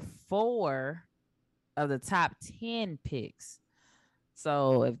they got 4 of the top 10 picks.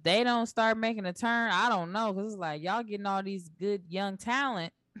 So if they don't start making a turn, I don't know, because it's like y'all getting all these good young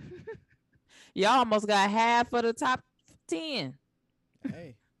talent. Y'all almost got half of the top 10.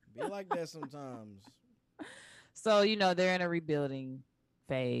 Hey, be like that sometimes. So, they're in a rebuilding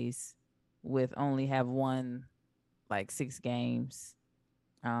phase with only have won like 6 games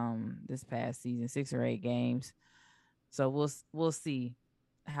this past season, 6 or 8 games. So we'll see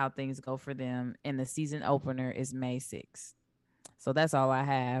how things go for them. And the season opener is May 6th. So that's all I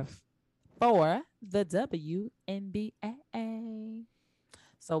have for the WNBA.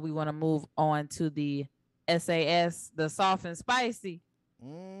 So we want to move on to the SAS, the soft and spicy.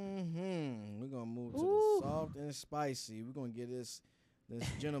 We're gonna move to Ooh. the soft and spicy. We're gonna get this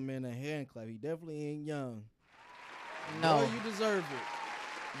gentleman a hand clap. He definitely ain't young. No, Boy, you deserve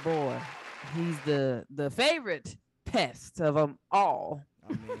it. boy, he's the favorite pest of them all.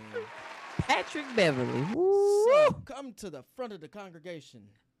 I mean, Patrick Beverly. Woo. so come to the front of the congregation.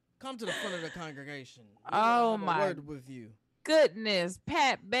 Come to the front of the congregation. We're gonna Oh have a my word with you. Goodness,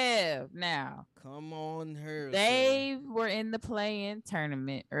 Pat Bev. Now, Come on here. they were in the play-in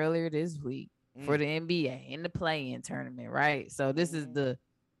tournament earlier this week for the NBA in the play-in tournament, right? So this is the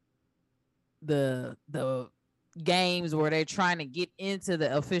games where they're trying to get into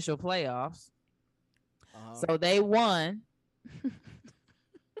the official playoffs. So they won,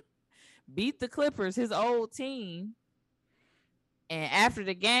 beat the Clippers, his old team, and after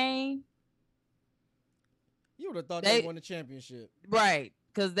the game, you would have thought they won the championship, right?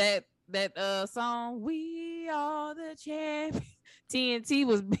 Because that song, "We Are the Champions," TNT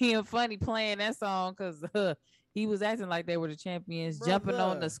was being funny playing that song because he was acting like they were the champions, jumping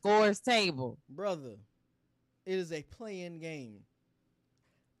on the scores table. Brother, it is a play-in game.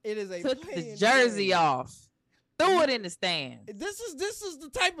 It is a took the jersey game. off, threw it in the stands. This is the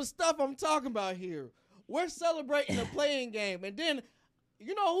type of stuff I'm talking about here. We're celebrating the play-in game, and then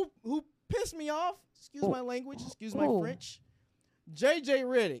you know who pissed me off? Excuse my language. Excuse my French. JJ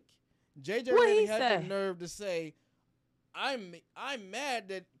Redick. JJ Redick had the nerve to say, "I'm mad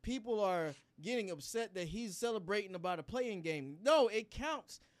that people are getting upset that he's celebrating about a play-in game. No, it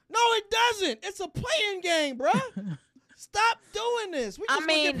counts. No, it doesn't. It's a play-in game, bruh. Stop doing this. We just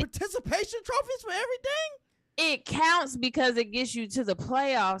get participation trophies for everything." It counts because it gets you to the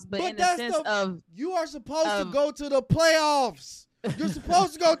playoffs, but in the sense of you are supposed to go to the playoffs. You're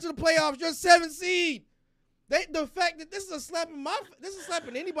supposed to go to the playoffs. You're 7th seed. The fact that this is a slap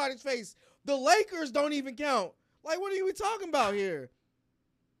in anybody's face. The Lakers don't even count. Like, what are we talking about here?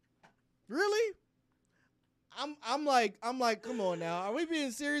 Really? I'm like, come on now. Are we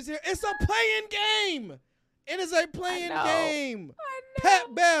being serious here? It's a play-in game. It is a play-in game.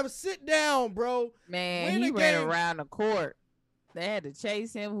 Pat Bev, sit down, bro. Man, he ran around the court. They had to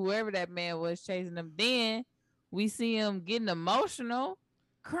chase him, whoever that man was chasing him. Then we see him getting emotional,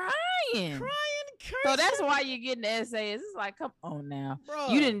 crying. So that's why you're getting the SAS. It's like, come on now. Bro.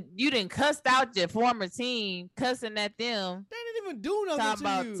 You didn't cuss out your former team, cussing at them. They didn't even do nothing talking to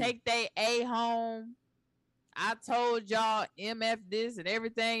about you. Take they A home. I told y'all MF this and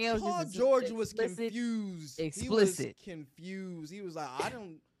everything else. Paul George was confused. Explicit. He was confused. He was like, I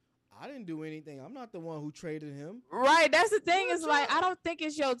didn't do anything. I'm not the one who traded him. Right. That's the thing. Is like, I don't think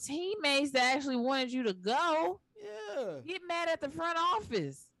it's your teammates that actually wanted you to go. Yeah. Get mad at the front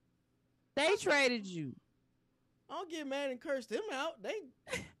office. They traded you. I don't get mad and curse them out. They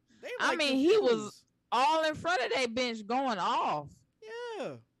I mean, he was all in front of their bench going off.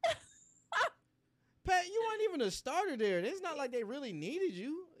 Yeah. Pat, you weren't even a starter there. It's not like they really needed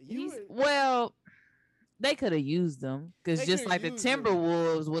you. Well, They could have used them because They just coulda like the used him.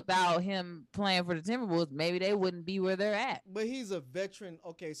 Timberwolves, without him playing for the Timberwolves, maybe they wouldn't be where they're at. But he's a veteran.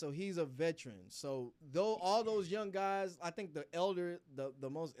 Okay, so he's a veteran. So though all those young guys, I think the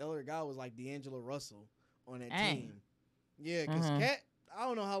most elder guy was like D'Angelo Russell on that Dang. team. Yeah, because Cat, I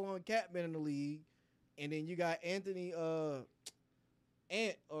don't know how long Cat been in the league, and then you got Anthony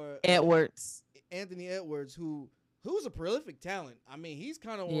Edwards. Anthony Edwards, who's a prolific talent. I mean, he's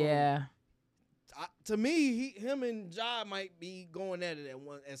kind of Yeah. to me, him and Ja might be going at it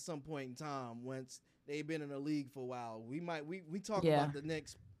at some point in time once they've been in the league for a while. We talk about the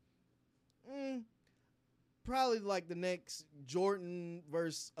next, probably like the next Jordan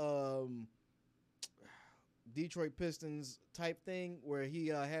versus Detroit Pistons type thing where he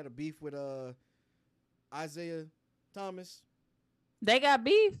had a beef with Isaiah Thomas. They got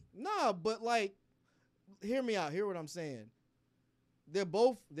beef? Nah, but like, hear me out. Hear what I'm saying. They're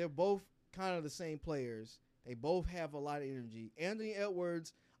both kind of the same players. They both have a lot of energy. Anthony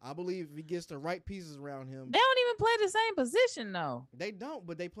Edwards, I believe if he gets the right pieces around him. They don't even play the same position though. They don't,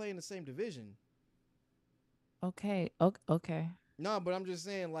 but they play in the same division. Okay. No, but I'm just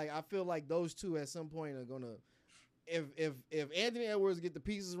saying, like, I feel like those two at some point are gonna, if Anthony Edwards get the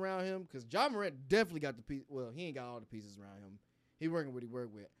pieces around him, because Ja Morant definitely got the piece. Well, he ain't got all the pieces around him. He working what he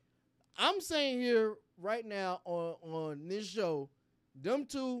worked with. I'm saying here right now on this show, them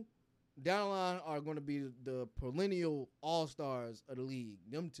two down the line are going to be the perennial all-stars of the league.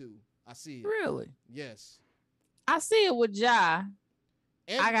 Them two, I see it. Really? Yes. I see it with Ja.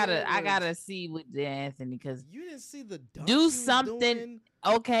 Anthony I gotta see with Anthony because you didn't see the dunk do something.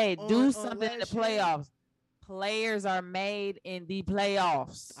 Okay, do something in the playoffs. Players are made in the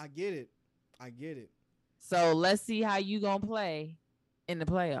playoffs. I get it. So let's see how you gonna play in the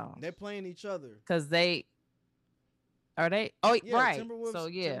playoffs. They're playing each other because they are they. Oh, yeah, right. Timberwolves, so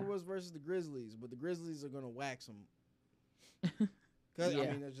yeah, Timberwolves versus the Grizzlies, but the Grizzlies are gonna wax them. Cause I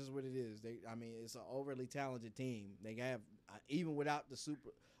mean that's just what it is. It's an overly talented team. They have even without their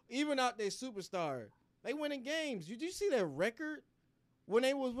superstar, they winning games. Did you see their record when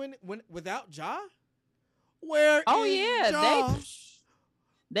they was when without Ja? Where? Oh is yeah, Ja?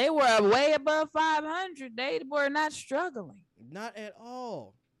 they were way above 500. They were not struggling. Not at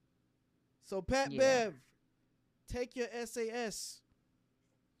all. So Pat Bev, take your SAS.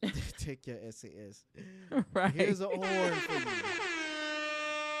 Take your SAS. Right. Here's a horn for you.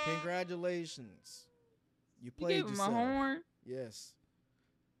 Congratulations. You played you gave yourself. him a horn? Yes.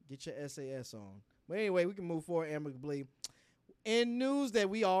 Get your SAS on. But anyway, we can move forward amicably. In news that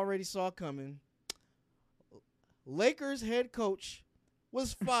we already saw coming, Lakers head coach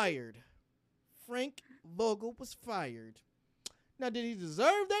was fired. Frank Vogel was fired. Now, did he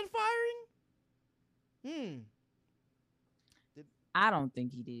deserve that firing? I don't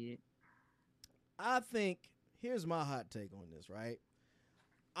think he did. I think, here's my hot take on this, right?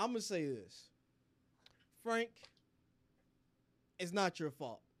 I'm going to say this. Frank, it's not your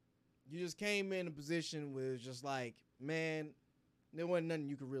fault. You just came in a position where it's just like, man, there wasn't nothing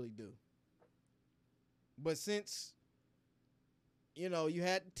you could really do. But since, you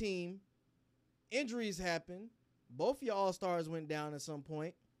had the team, injuries happened, both your all-stars went down at some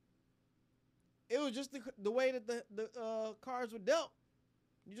point. It was just the way that the cards were dealt.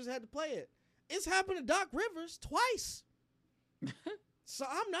 You just had to play it. It's happened to Doc Rivers twice. So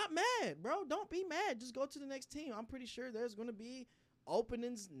I'm not mad, bro. Don't be mad. Just go to the next team. I'm pretty sure there's going to be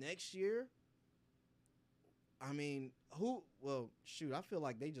openings next year. I mean, I feel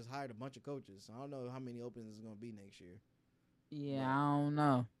like they just hired a bunch of coaches. I don't know how many openings is going to be next year. Yeah, I don't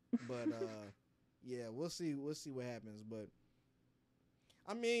know. But yeah, we'll see. We'll see what happens. But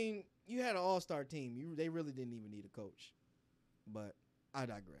I mean, you had an all-star team. They really didn't even need a coach. But I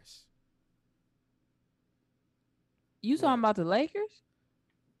digress. You talking about the Lakers?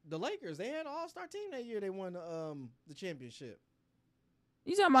 The Lakers, they had an all-star team that year. They won the championship.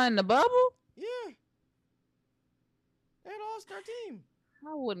 You talking about in the bubble? Yeah. They had an all-star team.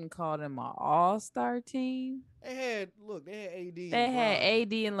 I wouldn't call them an all-star team. They had AD. They had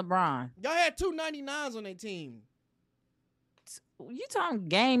AD and LeBron. Y'all had 2 99s on their team. You talking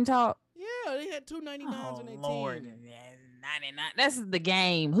game talk? Yeah, they had 2 99s on their Lord. team. 99. That's the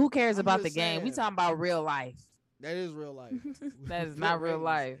game. Who cares I'm about the just game? saying. We talking about real life. That is real life. That is not real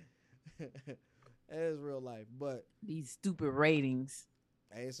life. That is real life. But these stupid ratings.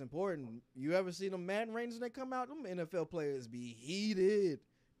 hey, it's important. You ever see them Madden ratings when they come out? Them NFL players be heated.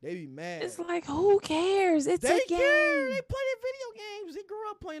 They be mad. It's like, who cares? It's They a game. care. They play their video games. They grew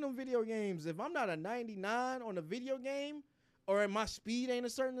up playing them video games. If I'm not a 99 on a video game, or my speed ain't a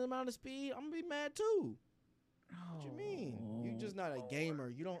certain amount of speed, I'm gonna be mad too. What you mean? You just not a gamer.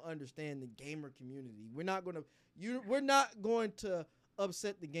 You don't understand the gamer community. We're not going to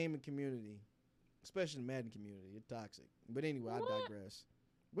upset the gaming community, especially the Madden community. You're toxic. But anyway, What? I digress.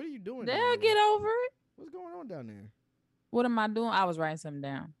 What are you doing They'll down there? get over it. What's going on down there? What am I doing? I was writing something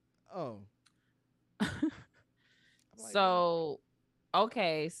down. Oh. So,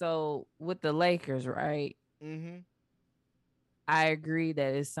 okay. So with the Lakers, right? Mm-hmm. I agree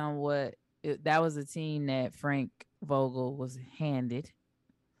that it's somewhat, that was a team that Frank Vogel was handed.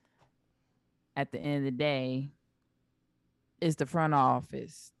 At the end of the day, it's the front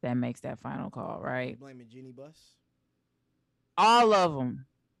office that makes that final call, right? Blaming Jeannie Buss? All of them.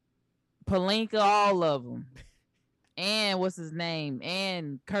 Pelinka, all of them. And what's his name?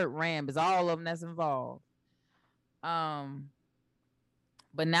 And Kurt Rambis, all of them that's involved.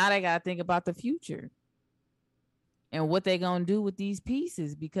 But now they got to think about the future and what they're going to do with these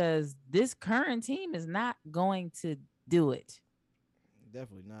pieces, because this current team is not going to do it.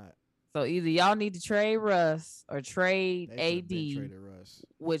 Definitely not. So either y'all need to trade Russ or trade AD, Russ.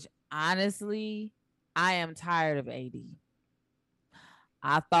 which honestly, I am tired of AD.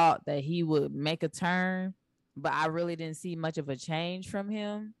 I thought that he would make a turn, but I really didn't see much of a change from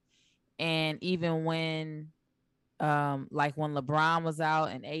him. And even when, like when LeBron was out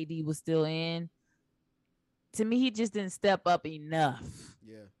and AD was still in, to me, he just didn't step up enough.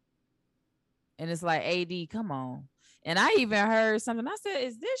 Yeah. And it's like, AD, come on. And I even heard something. I said,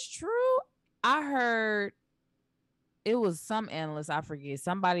 is this true? I heard it was some analyst, I forget.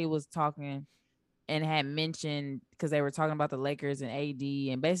 Somebody was talking and had mentioned, because they were talking about the Lakers and AD,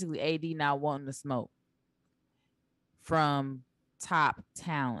 and basically AD not wanting to smoke from top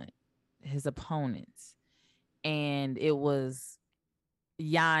talent, his opponents. And it was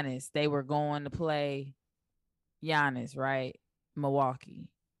Giannis. They were going to play Giannis, right? Milwaukee.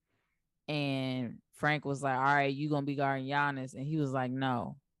 And Frank was like, all right, you going to be guarding Giannis. And he was like,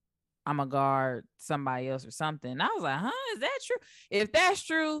 no, I'm going to guard somebody else or something. And I was like, huh? Is that true? If that's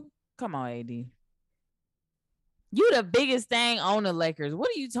true, come on, AD. You the biggest thing on the Lakers. What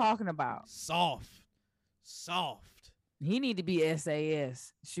are you talking about? Soft. He need to be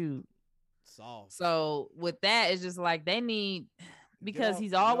SAS. Shoot. Soft. So with that, it's just like they need, because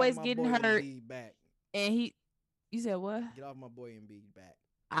he's always getting hurt. And you said what? Get off my boy Embiid back.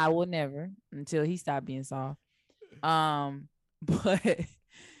 I will never, until he stopped being soft. But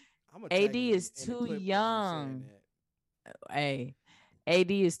AD is too young. Hey,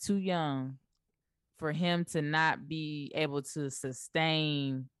 AD is too young for him to not be able to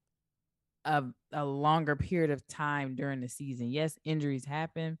sustain a longer period of time during the season. Yes, injuries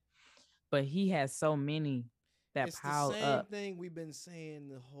happen, but he has so many that pile up. It's the same thing we've been saying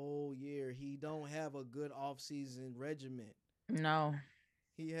the whole year. He don't have a good off-season regimen. No.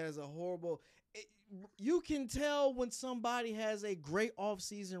 He has a horrible... You can tell when somebody has a great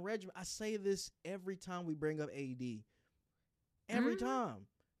off-season regimen. I say this every time we bring up AD. Every time.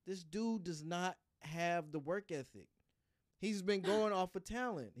 This dude does not have the work ethic. He's been going off of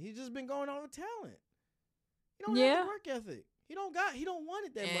talent. He's just been going off of talent. He don't have the work ethic. He don't want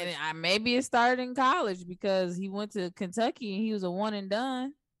it that much. Maybe it started in college because he went to Kentucky and he was a one and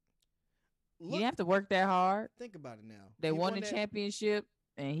done. He didn't have to work that hard. Think about it now. They won the championship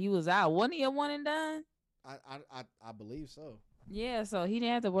and he was out. Wasn't he a one and done? I believe so. Yeah, so he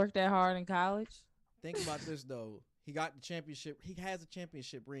didn't have to work that hard in college. Think about this though. He got the championship. He has a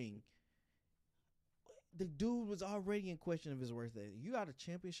championship ring. The dude was already in question of his worth. You got a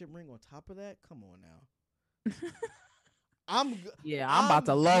championship ring on top of that? Come on now. I'm about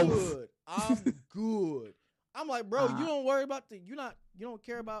to loaf. I'm good. I'm like, bro, you don't worry about you don't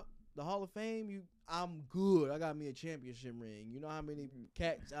care about the Hall of Fame. I'm good. I got me a championship ring. You know how many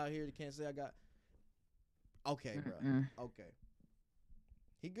cats out here that can't say I got. Okay, bro. Okay.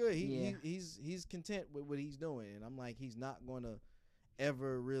 He good. He's content with what he's doing, and I'm like, he's not gonna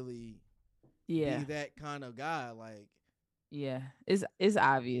ever really be that kind of guy. Like, it's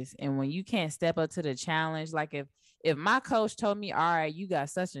obvious. And when you can't step up to the challenge, like if my coach told me, all right, you got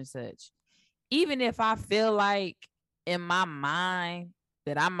such and such, even if I feel like in my mind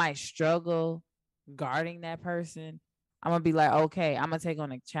that I might struggle guarding that person, I'm gonna be like, okay, I'm gonna take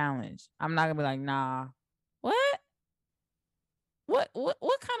on a challenge. I'm not gonna be like, nah, what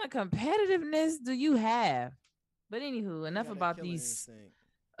kind of competitiveness do you have? But anywho, enough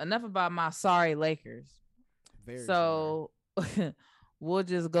about my sorry Lakers. So we'll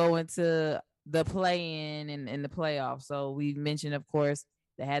just go into the play-in and the playoffs. So we mentioned, of course,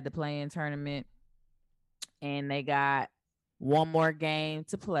 they had the play-in tournament and they got one more game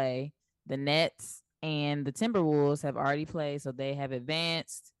to play. The Nets and the Timberwolves have already played, so they have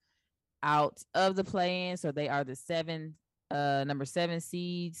advanced out of the play-in. So they are the 7 number 7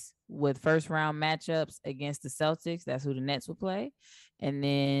 seeds with first round matchups against the Celtics. That's who the Nets will play. And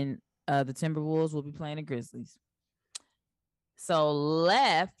then the Timberwolves will be playing the Grizzlies. So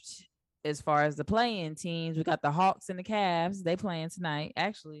left, as far as the playing teams, we got the Hawks and the Cavs. They playing tonight.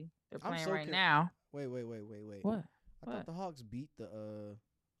 Actually, they're playing right now. Wait. What? I thought the Hawks beat the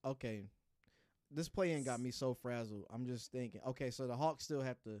okay. This play-in got me so frazzled. I'm just thinking. Okay, so the Hawks still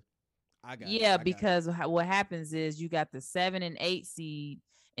have to. Because what happens is you got the 7 and 8 seed,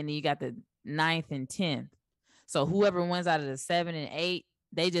 and then you got the 9th and 10th. So whoever wins out of the 7 and 8,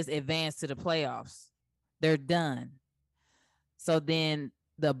 they just advance to the playoffs. They're done. So then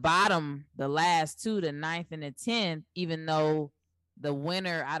the bottom, the last two, the 9th and the 10th, even though the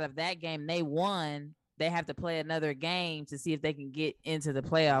winner out of that game, they won, they have to play another game to see if they can get into the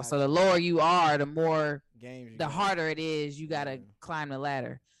playoffs. So the lower you are, the more games, the harder it is. You got to climb the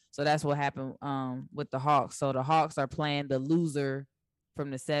ladder. So that's what happened with the Hawks. So the Hawks are playing the loser from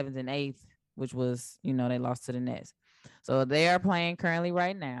the 7th and 8th, which was, they lost to the Nets. So they are playing currently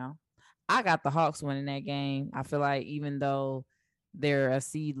right now. I got the Hawks winning that game. I feel like even though they're a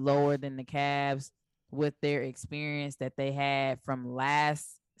seed lower than the Cavs, with their experience that they had from last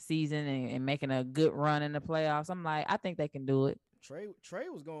season and making a good run in the playoffs, I'm like, I think they can do it. Trey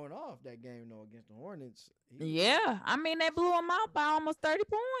was going off that game though against the Hornets. Yeah, I mean they blew him out by almost 30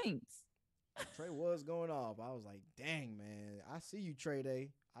 points. Trey was going off. I was like, dang man, I see you, Trey Day.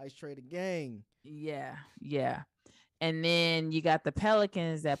 Ice Trey the gang. Yeah. And then you got the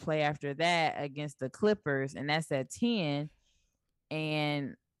Pelicans that play after that against the Clippers, and that's at 10.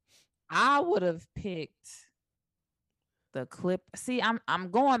 And I would have picked the See, I'm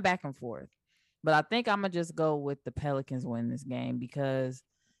going back and forth, but I think I'm gonna just go with the Pelicans win this game because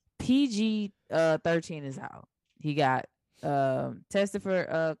PG 13 is out. He got tested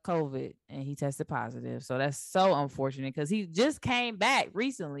for COVID and he tested positive. So that's so unfortunate because he just came back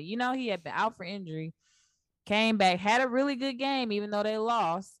recently. He had been out for injury, came back, had a really good game, even though they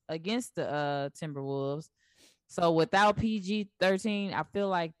lost against the Timberwolves. So without PG 13, I feel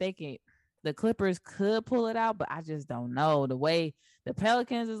like the Clippers could pull it out, but I just don't know. The way the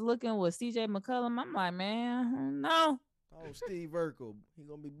Pelicans is looking with CJ McCollum, I'm like, man, no. Oh, Steve Urkel, he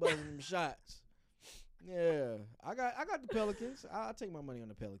gonna be buzzing them shots. Yeah, I got the Pelicans. I'll take my money on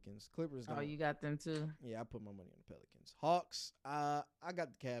the Pelicans. Clippers. Oh, you got them too. Yeah, I put my money on the Pelicans. Hawks. I got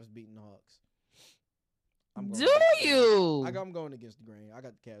the Cavs beating the Hawks. I'm going against the grain. I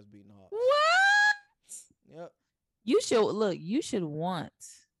got the Cavs beating the Hawks. What? Yep. You should want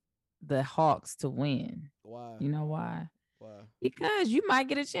the Hawks to win. Why? You know why? Why? Because you might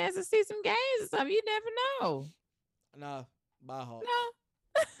get a chance to see some games or something. You never know. Nah, bye Hawks.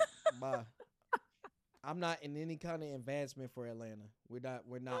 No. Bye. I'm not in any kind of advancement for Atlanta. We're not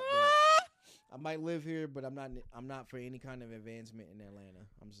there. I might live here, but I'm not for any kind of advancement in Atlanta.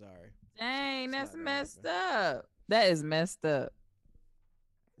 I'm sorry. Dang, that's messed up. That is messed up.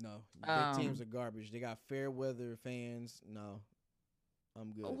 No, their teams are garbage. They got fair weather fans. No,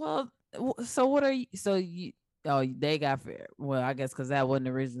 I'm good. Well, so what are you? So you? Oh, they got fair. Well, I guess because that wasn't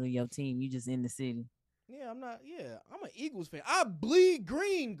originally your team. You just in the city. Yeah, I'm not. Yeah, I'm an Eagles fan. I bleed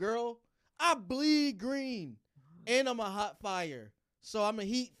green, girl. I bleed green, and I'm a hot fire. So I'm a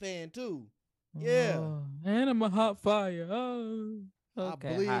Heat fan too. Yeah, and I'm a hot fire. Oh, okay.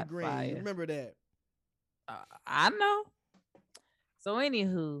 I bleed green. Fire. Remember that. I know. So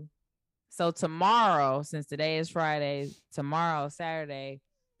anywho, so tomorrow, since today is Friday, tomorrow, Saturday,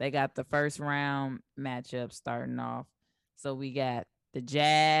 they got the first round matchup starting off. So we got the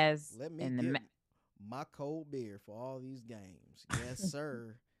Jazz. Let me get my cold beer for all these games. Yes,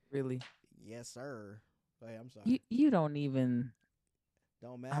 sir. Really? Yes, sir. Hey, I'm sorry. You don't even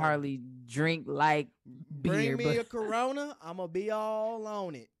don't matter. Hardly drink like beer. Bring me a Corona. I'm going to be all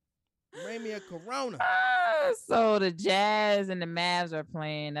on it. Bring me a Corona. So the Jazz and the Mavs are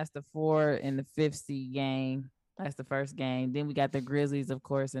playing. That's the 4th and the 5th seed game. That's the first game. Then we got the Grizzlies, of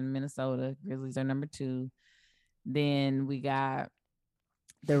course, in Minnesota. Grizzlies are number 2. Then we got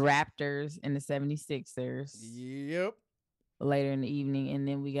the Raptors and the 76ers. Yep. Later in the evening. And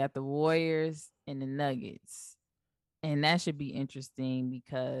then we got the Warriors and the Nuggets. And that should be interesting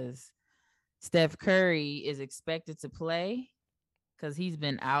because Steph Curry is expected to play because he's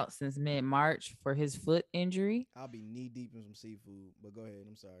been out since mid-March for his foot injury. I'll be knee-deep in some seafood, but go ahead.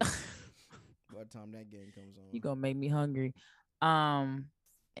 I'm sorry. By the time that game comes on. You're going to make me hungry.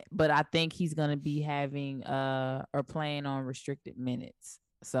 But I think he's going to be having or playing on restricted minutes.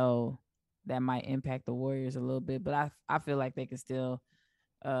 So that might impact the Warriors a little bit. But I feel like they can still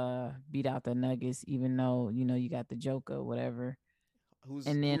beat out the Nuggets, even though, you got the Joker or whatever. Who's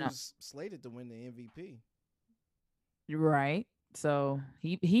slated to win the MVP? Right. So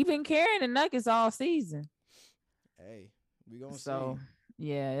he been carrying the Nuggets all season. Hey, we gonna So see.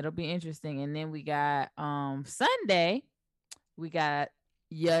 yeah, it'll be interesting. And then we got Sunday, we got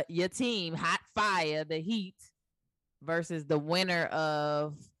your team, Hot Fire, the Heat, versus the winner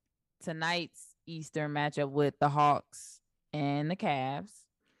of tonight's Eastern matchup with the Hawks and the Cavs.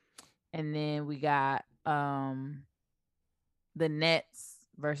 And then we got the Nets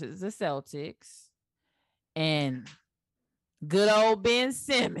versus the Celtics. And good old Ben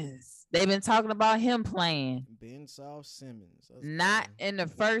Simmons. They've been talking about him playing. Ben South Simmons. That's Not crazy. in the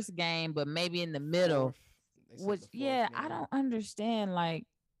first game, but maybe in the middle. Which, yeah, I don't understand. Like,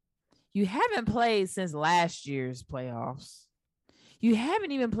 you haven't played since last year's playoffs. You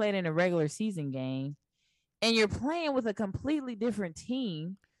haven't even played in a regular season game. And you're playing with a completely different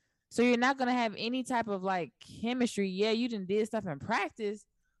team. So you're not going to have any type of like chemistry. Yeah, you did stuff in practice,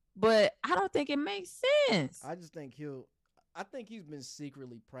 but I don't think it makes sense. I just think I think he's been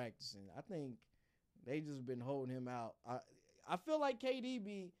secretly practicing. I think they just been holding him out. I feel like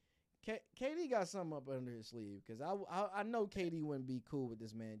KD got something up under his sleeve because I know KD wouldn't be cool with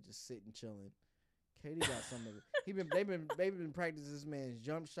this man just sitting chilling. KD got something. They've been practicing this man's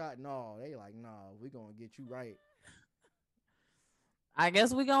jump shot and all. They like, nah, we gonna get you right. I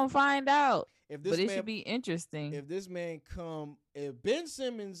guess we're gonna find out. But it should be interesting. If Ben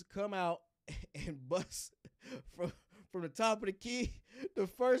Simmons come out and bust from the top of the key, the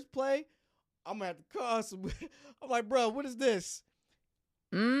first play, I'm gonna have to call some. I'm like, bro, what is this?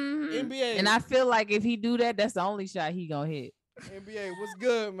 NBA. And I feel like if he do that, that's the only shot he gonna hit. NBA, what's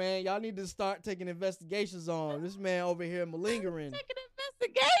good, man? Y'all need to start taking investigations on this man over here malingering. Taking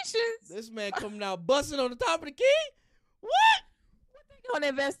investigations. This man coming out busting on the top of the key. What? What they gonna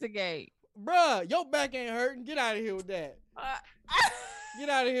investigate? Bruh, your back ain't hurting. Get out of here with that. Get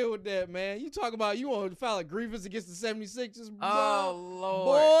out of here with that, man. You talk about you want to file a grievance against the 76ers. Oh, Lord.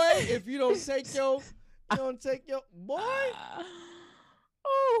 Boy, if you don't take your boy.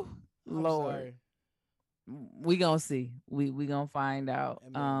 Oh, I'm Lord. sorry. We gonna see. We gonna find out.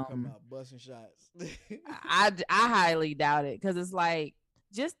 Come out busting shots. I highly doubt it because it's like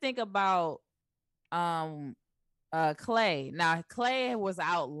just think about Clay. Now Clay was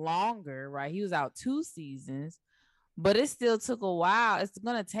out longer, right? He was out 2 seasons, but it still took a while. It's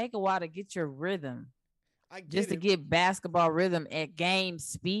gonna take a while to get your rhythm. To get basketball rhythm at game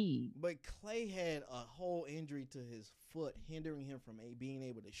speed. But Clay had a whole injury to his foot, hindering him from being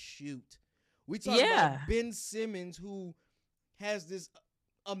able to shoot. We talk about Ben Simmons, who has this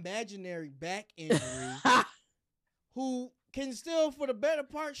imaginary back injury, who can still, for the better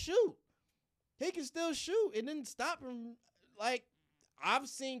part, shoot. He can still shoot. It didn't stop him. Like, I've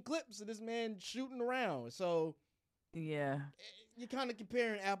seen clips of this man shooting around. So, yeah, you're kind of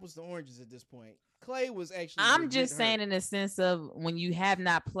comparing apples to oranges at this point. Clay was actually. I'm just saying in the sense of when you have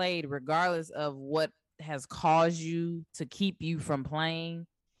not played, regardless of what has caused you to keep you from playing,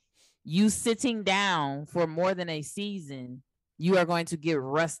 you sitting down for more than a season, you are going to get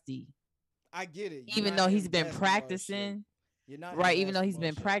rusty. I get it. Even though he's been practicing. You're not right. Even though he's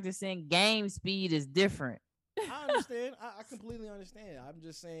been practicing, game speed is different. I understand. I completely understand. I'm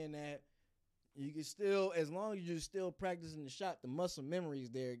just saying that you can still, as long as you're still practicing the shot, the muscle memory is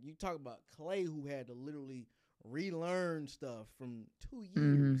there. You talk about Clay, who had to literally relearn stuff from 2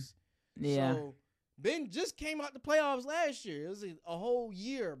 years. Yeah. So Ben just came out the playoffs last year. It was a whole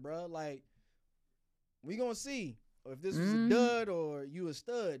year, bro. Like, we gonna see if this was a dud or you a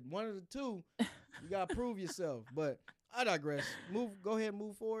stud. One of the two. You gotta prove yourself. But I digress. Go ahead and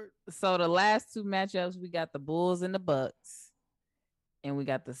move forward. So the last 2 matchups, we got the Bulls and the Bucks, and we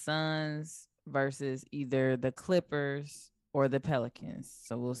got the Suns versus either the Clippers or the Pelicans.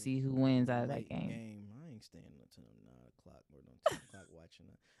 So we'll see who wins out of that game. I ain't staying until 9 o'clock or 10 o'clock watching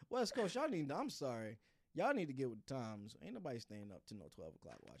that. West Coast, I'm sorry. Y'all need to get with the times. Ain't nobody staying up till 12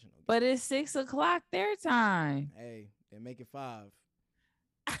 o'clock watching no game. But it's 6 o'clock their time. Hey, they make it 5.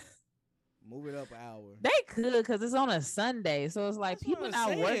 Move it up an hour. They could, because it's on a Sunday. So it's like people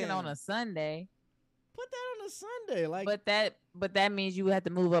not working on a Sunday. Put that on a Sunday. Like, but that means you have to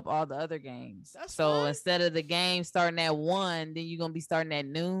move up all the other games. So instead of the game starting at 1, then you're gonna be starting at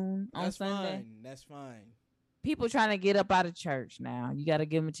noon on Sunday. That's fine. People trying to get up out of church now. You got to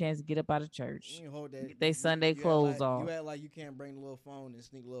give them a chance to get up out of church. Get they Sunday clothes off. You act like you can't bring the little phone and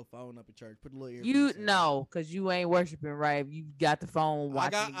sneak a little phone up at church. Put a little earpiece. You know, because you ain't worshiping right. You got the phone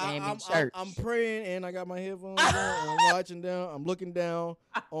watching the game in church. I'm praying and I got my headphones on. And I'm watching down. I'm looking down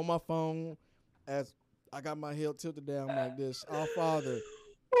on my phone as I got my head tilted down like this. Our Father.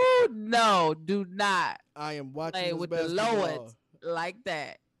 Oh, no, do not. I am watching play with the Lord like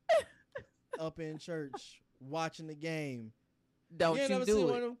that. Up in church. watching the game. Don't you you never do seen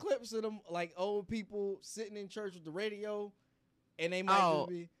it? one of them clips of them like old people sitting in church with the radio, and they might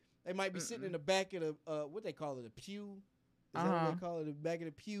just be sitting in the back of the what they call it, a pew. Is that what they call it? The back of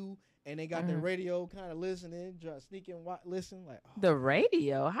the pew, and they got their radio kind of listening, sneaking, listen like the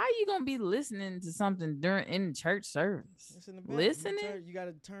radio. How you gonna be listening to something in church service? It's in the back. Listening? You got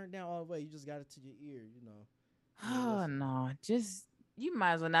to turn down all the way. You just got it to your ear, you know. Oh no, just you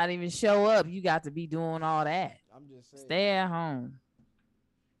might as well not even show up. You got to be doing all that. I'm just saying. Stay at home.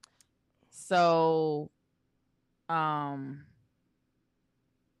 So,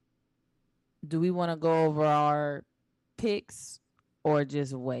 do we want to go over our picks or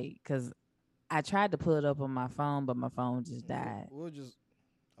just wait? Because I tried to pull it up on my phone, but my phone just died. We'll just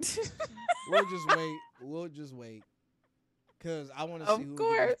wait. We'll just wait. Because I want to see who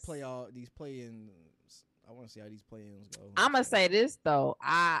these play-ins. I want to see how these play-ins go. I'm gonna say this though.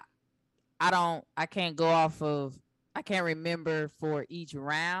 I can't go off of. I can't remember for each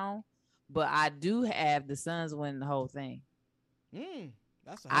round, but I do have the Suns winning the whole thing.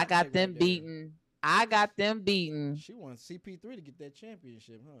 I got them beaten. I got them beaten. She wants CP3 to get that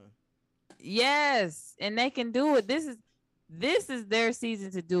championship, huh? Yes, and they can do it. This is their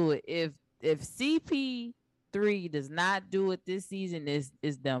season to do it. If CP3 does not do it this season,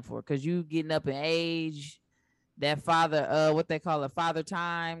 is done for. Because you getting up in age, that father, what they call it, father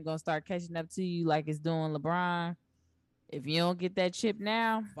time, gonna start catching up to you like it's doing LeBron. If you don't get that chip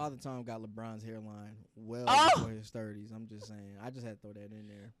now, Father Time got LeBron's hairline before his 30s. I'm just saying. I just had to throw that in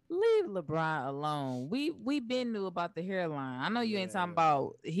there. Leave LeBron alone. We been knew about the hairline. I know you ain't talking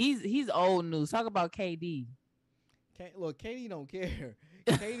about. He's old news. Talk about KD. Look, KD don't care.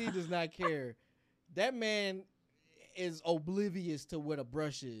 KD does not care. That man is oblivious to what a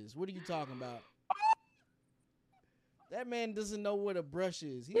brush is. What are you talking about? That man doesn't know what a brush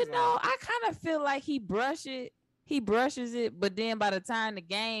is. I kind of feel like he brushes it, but then by the time the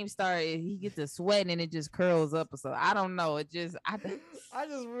game started, he gets to sweating and it just curls up. So I don't know. I just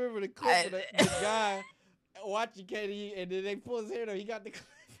remember the clip of the guy watching KD, and then they pull his hair down. He got the clippers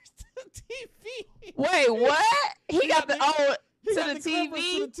to the TV. Wait, what? He got the TV to the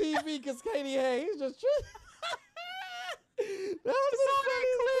TV because KD had. He's just. That was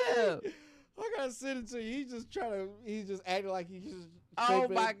that clip. I gotta send it to you. He's just acting like he's just. Oh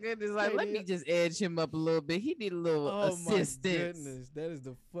my goodness! Like, let me just edge him up a little bit. He need a little assistance. My goodness, that is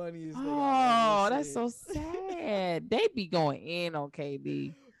the funniest thing. Oh, that's so sad. They be going in on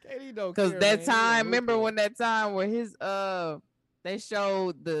KD. KD don't because that time. Remember when that time where his they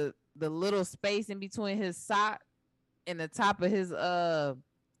showed the little space in between his sock and the top of his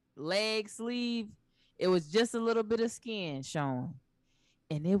leg sleeve. It was just a little bit of skin showing,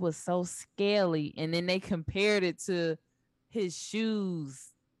 and it was so scaly. And then they compared it to his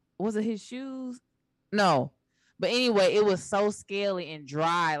shoes. Was it his shoes? No. But anyway, it was so scaly and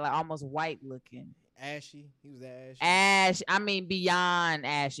dry, like almost white looking. Ashy. He was ashy. Beyond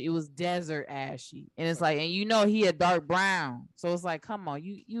ashy. It was desert ashy. And it's like, and he a dark brown. So it's like, come on,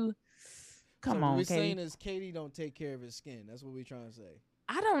 you come on. What we're saying is KD don't take care of his skin. That's what we're trying to say.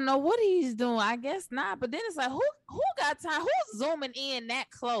 I don't know what he's doing. I guess not. But then it's like, who got time? Who's zooming in that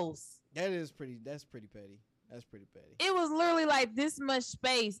close? That's pretty petty. That's pretty petty. It was literally like this much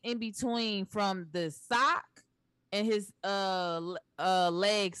space in between from the sock and his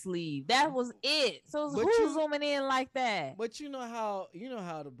leg sleeve. That was it. So who's zooming in like that? But you know how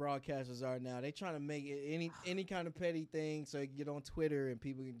the broadcasters are now. They trying to make it any kind of petty thing so it can get on Twitter and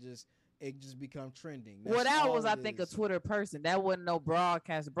people can just become trending. That was I think a Twitter person. That wasn't no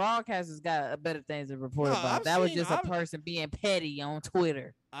broadcaster. Broadcasters got better things to report about. That was just a person being petty on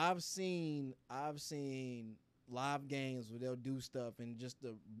Twitter. I've seen live games where they'll do stuff and just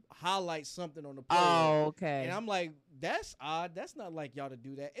to highlight something on the player. Oh, okay. And I'm like, that's odd. That's not like y'all to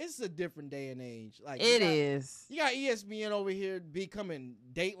do that. It's a different day and age. Like it is. You got ESPN over here becoming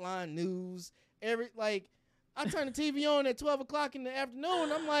Dateline News. I turn the TV on at 12 o'clock in the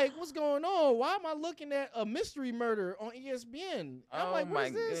afternoon. I'm like, what's going on? Why am I looking at a mystery murder on ESPN? I'm like, what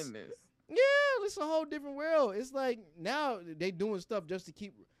is this? Goodness. Yeah, it's a whole different world. It's like now they doing stuff just to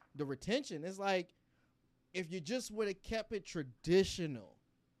keep the retention. It's like, if you just would have kept it traditional,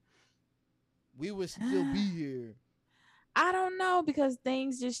 we would still be here. I don't know, because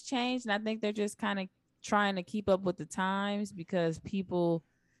things just changed, and I think they're just kind of trying to keep up with the times because people's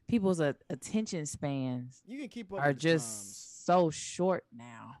attention spans you can keep up are with the just times. So short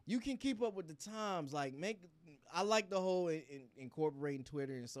now. You can keep up with the times. I like the whole incorporating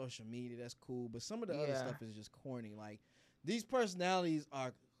Twitter and social media. That's cool, but some of the other stuff is just corny. Like these personalities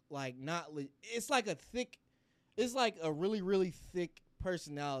are. Like it's like a really really thick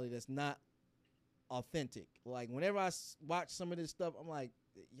personality that's not authentic. Like whenever I watch some of this stuff, I'm like,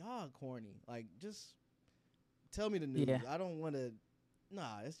 y'all corny. Like just tell me the news. Yeah. I don't want to.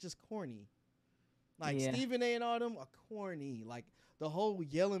 Nah, it's just corny. Like Yeah. Stephen A. and all them are corny. Like the whole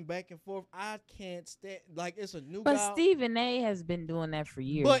yelling back and forth, I can't stand. Like it's a new But guy. Stephen A. has been doing that for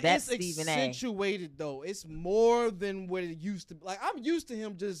years. But That's it's Stephen A. accentuated though. It's more than what it used to be. Like I'm used to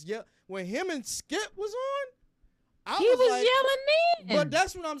him just yell. When him and Skip was on, I He was was like, yelling in. but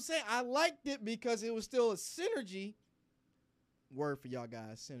that's what I'm saying. I liked it because it was still a synergy. Word for y'all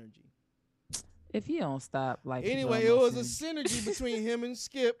guys, synergy. If you don't stop, like Anyway, it was a synergy between him and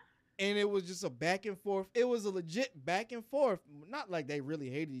Skip, and it was just a back and forth. It was a legit back and forth. Not like they really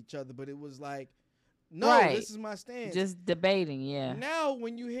hated each other, but it was like, no, Right. this is my stance. just debating. Yeah. Now,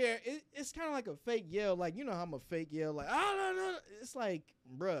 when you hear it, it's kind of like a fake yell. Like, you know how I'm a fake yell? Like, oh, no. It's like,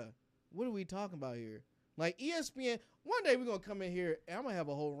 bruh, what are we talking about here? Like, ESPN, one day we're going to come in here, and I'm going to have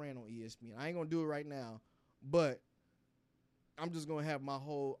a whole rant on ESPN. I ain't going to do it right now, but I'm just going to have my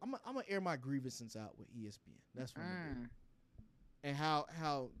whole, I'm going to air my grievances out with ESPN. That's what I'm going to do. And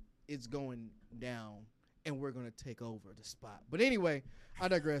how it's going down, and we're going to take over the spot. But anyway, I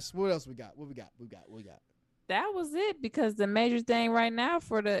digress. What else we got? What we got? That was it, because the major thing right now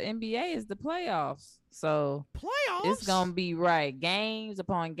for the NBA is the playoffs. So Playoffs? it's gonna be games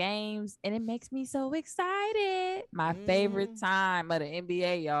upon games, and it makes me so excited. My favorite time of the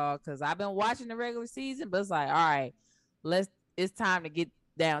NBA, y'all, because I've been watching the regular season, but it's like, all right, it's time to get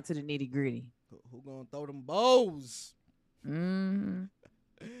down to the nitty gritty. Who gonna throw them bows? Mm-hmm.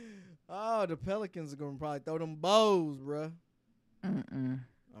 Oh, the Pelicans are gonna probably throw them bows, bruh. Mm-mm.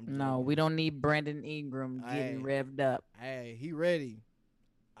 I'm No, joking. we don't need Brandon Ingram getting revved up. Hey, he ready.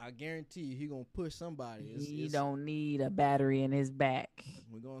 I guarantee you, he gonna push somebody. He don't need a battery in his back.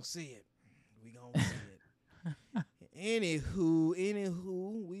 We're gonna see it.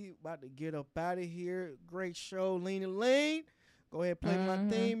 Anywho, we about to get up out of here. Great show, Lean and Lean. Go ahead, play my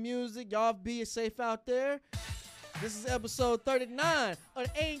theme music. Y'all be safe out there. This is episode 39 of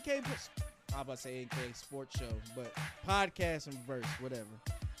the A&K. I'm about to say A&K Sports Show, but podcast and verse, whatever.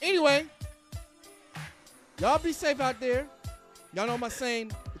 Anyway, y'all be safe out there. Y'all know my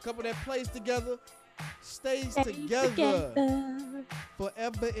saying, the couple that plays together stays together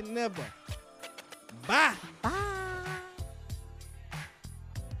forever and never. Bye. Bye.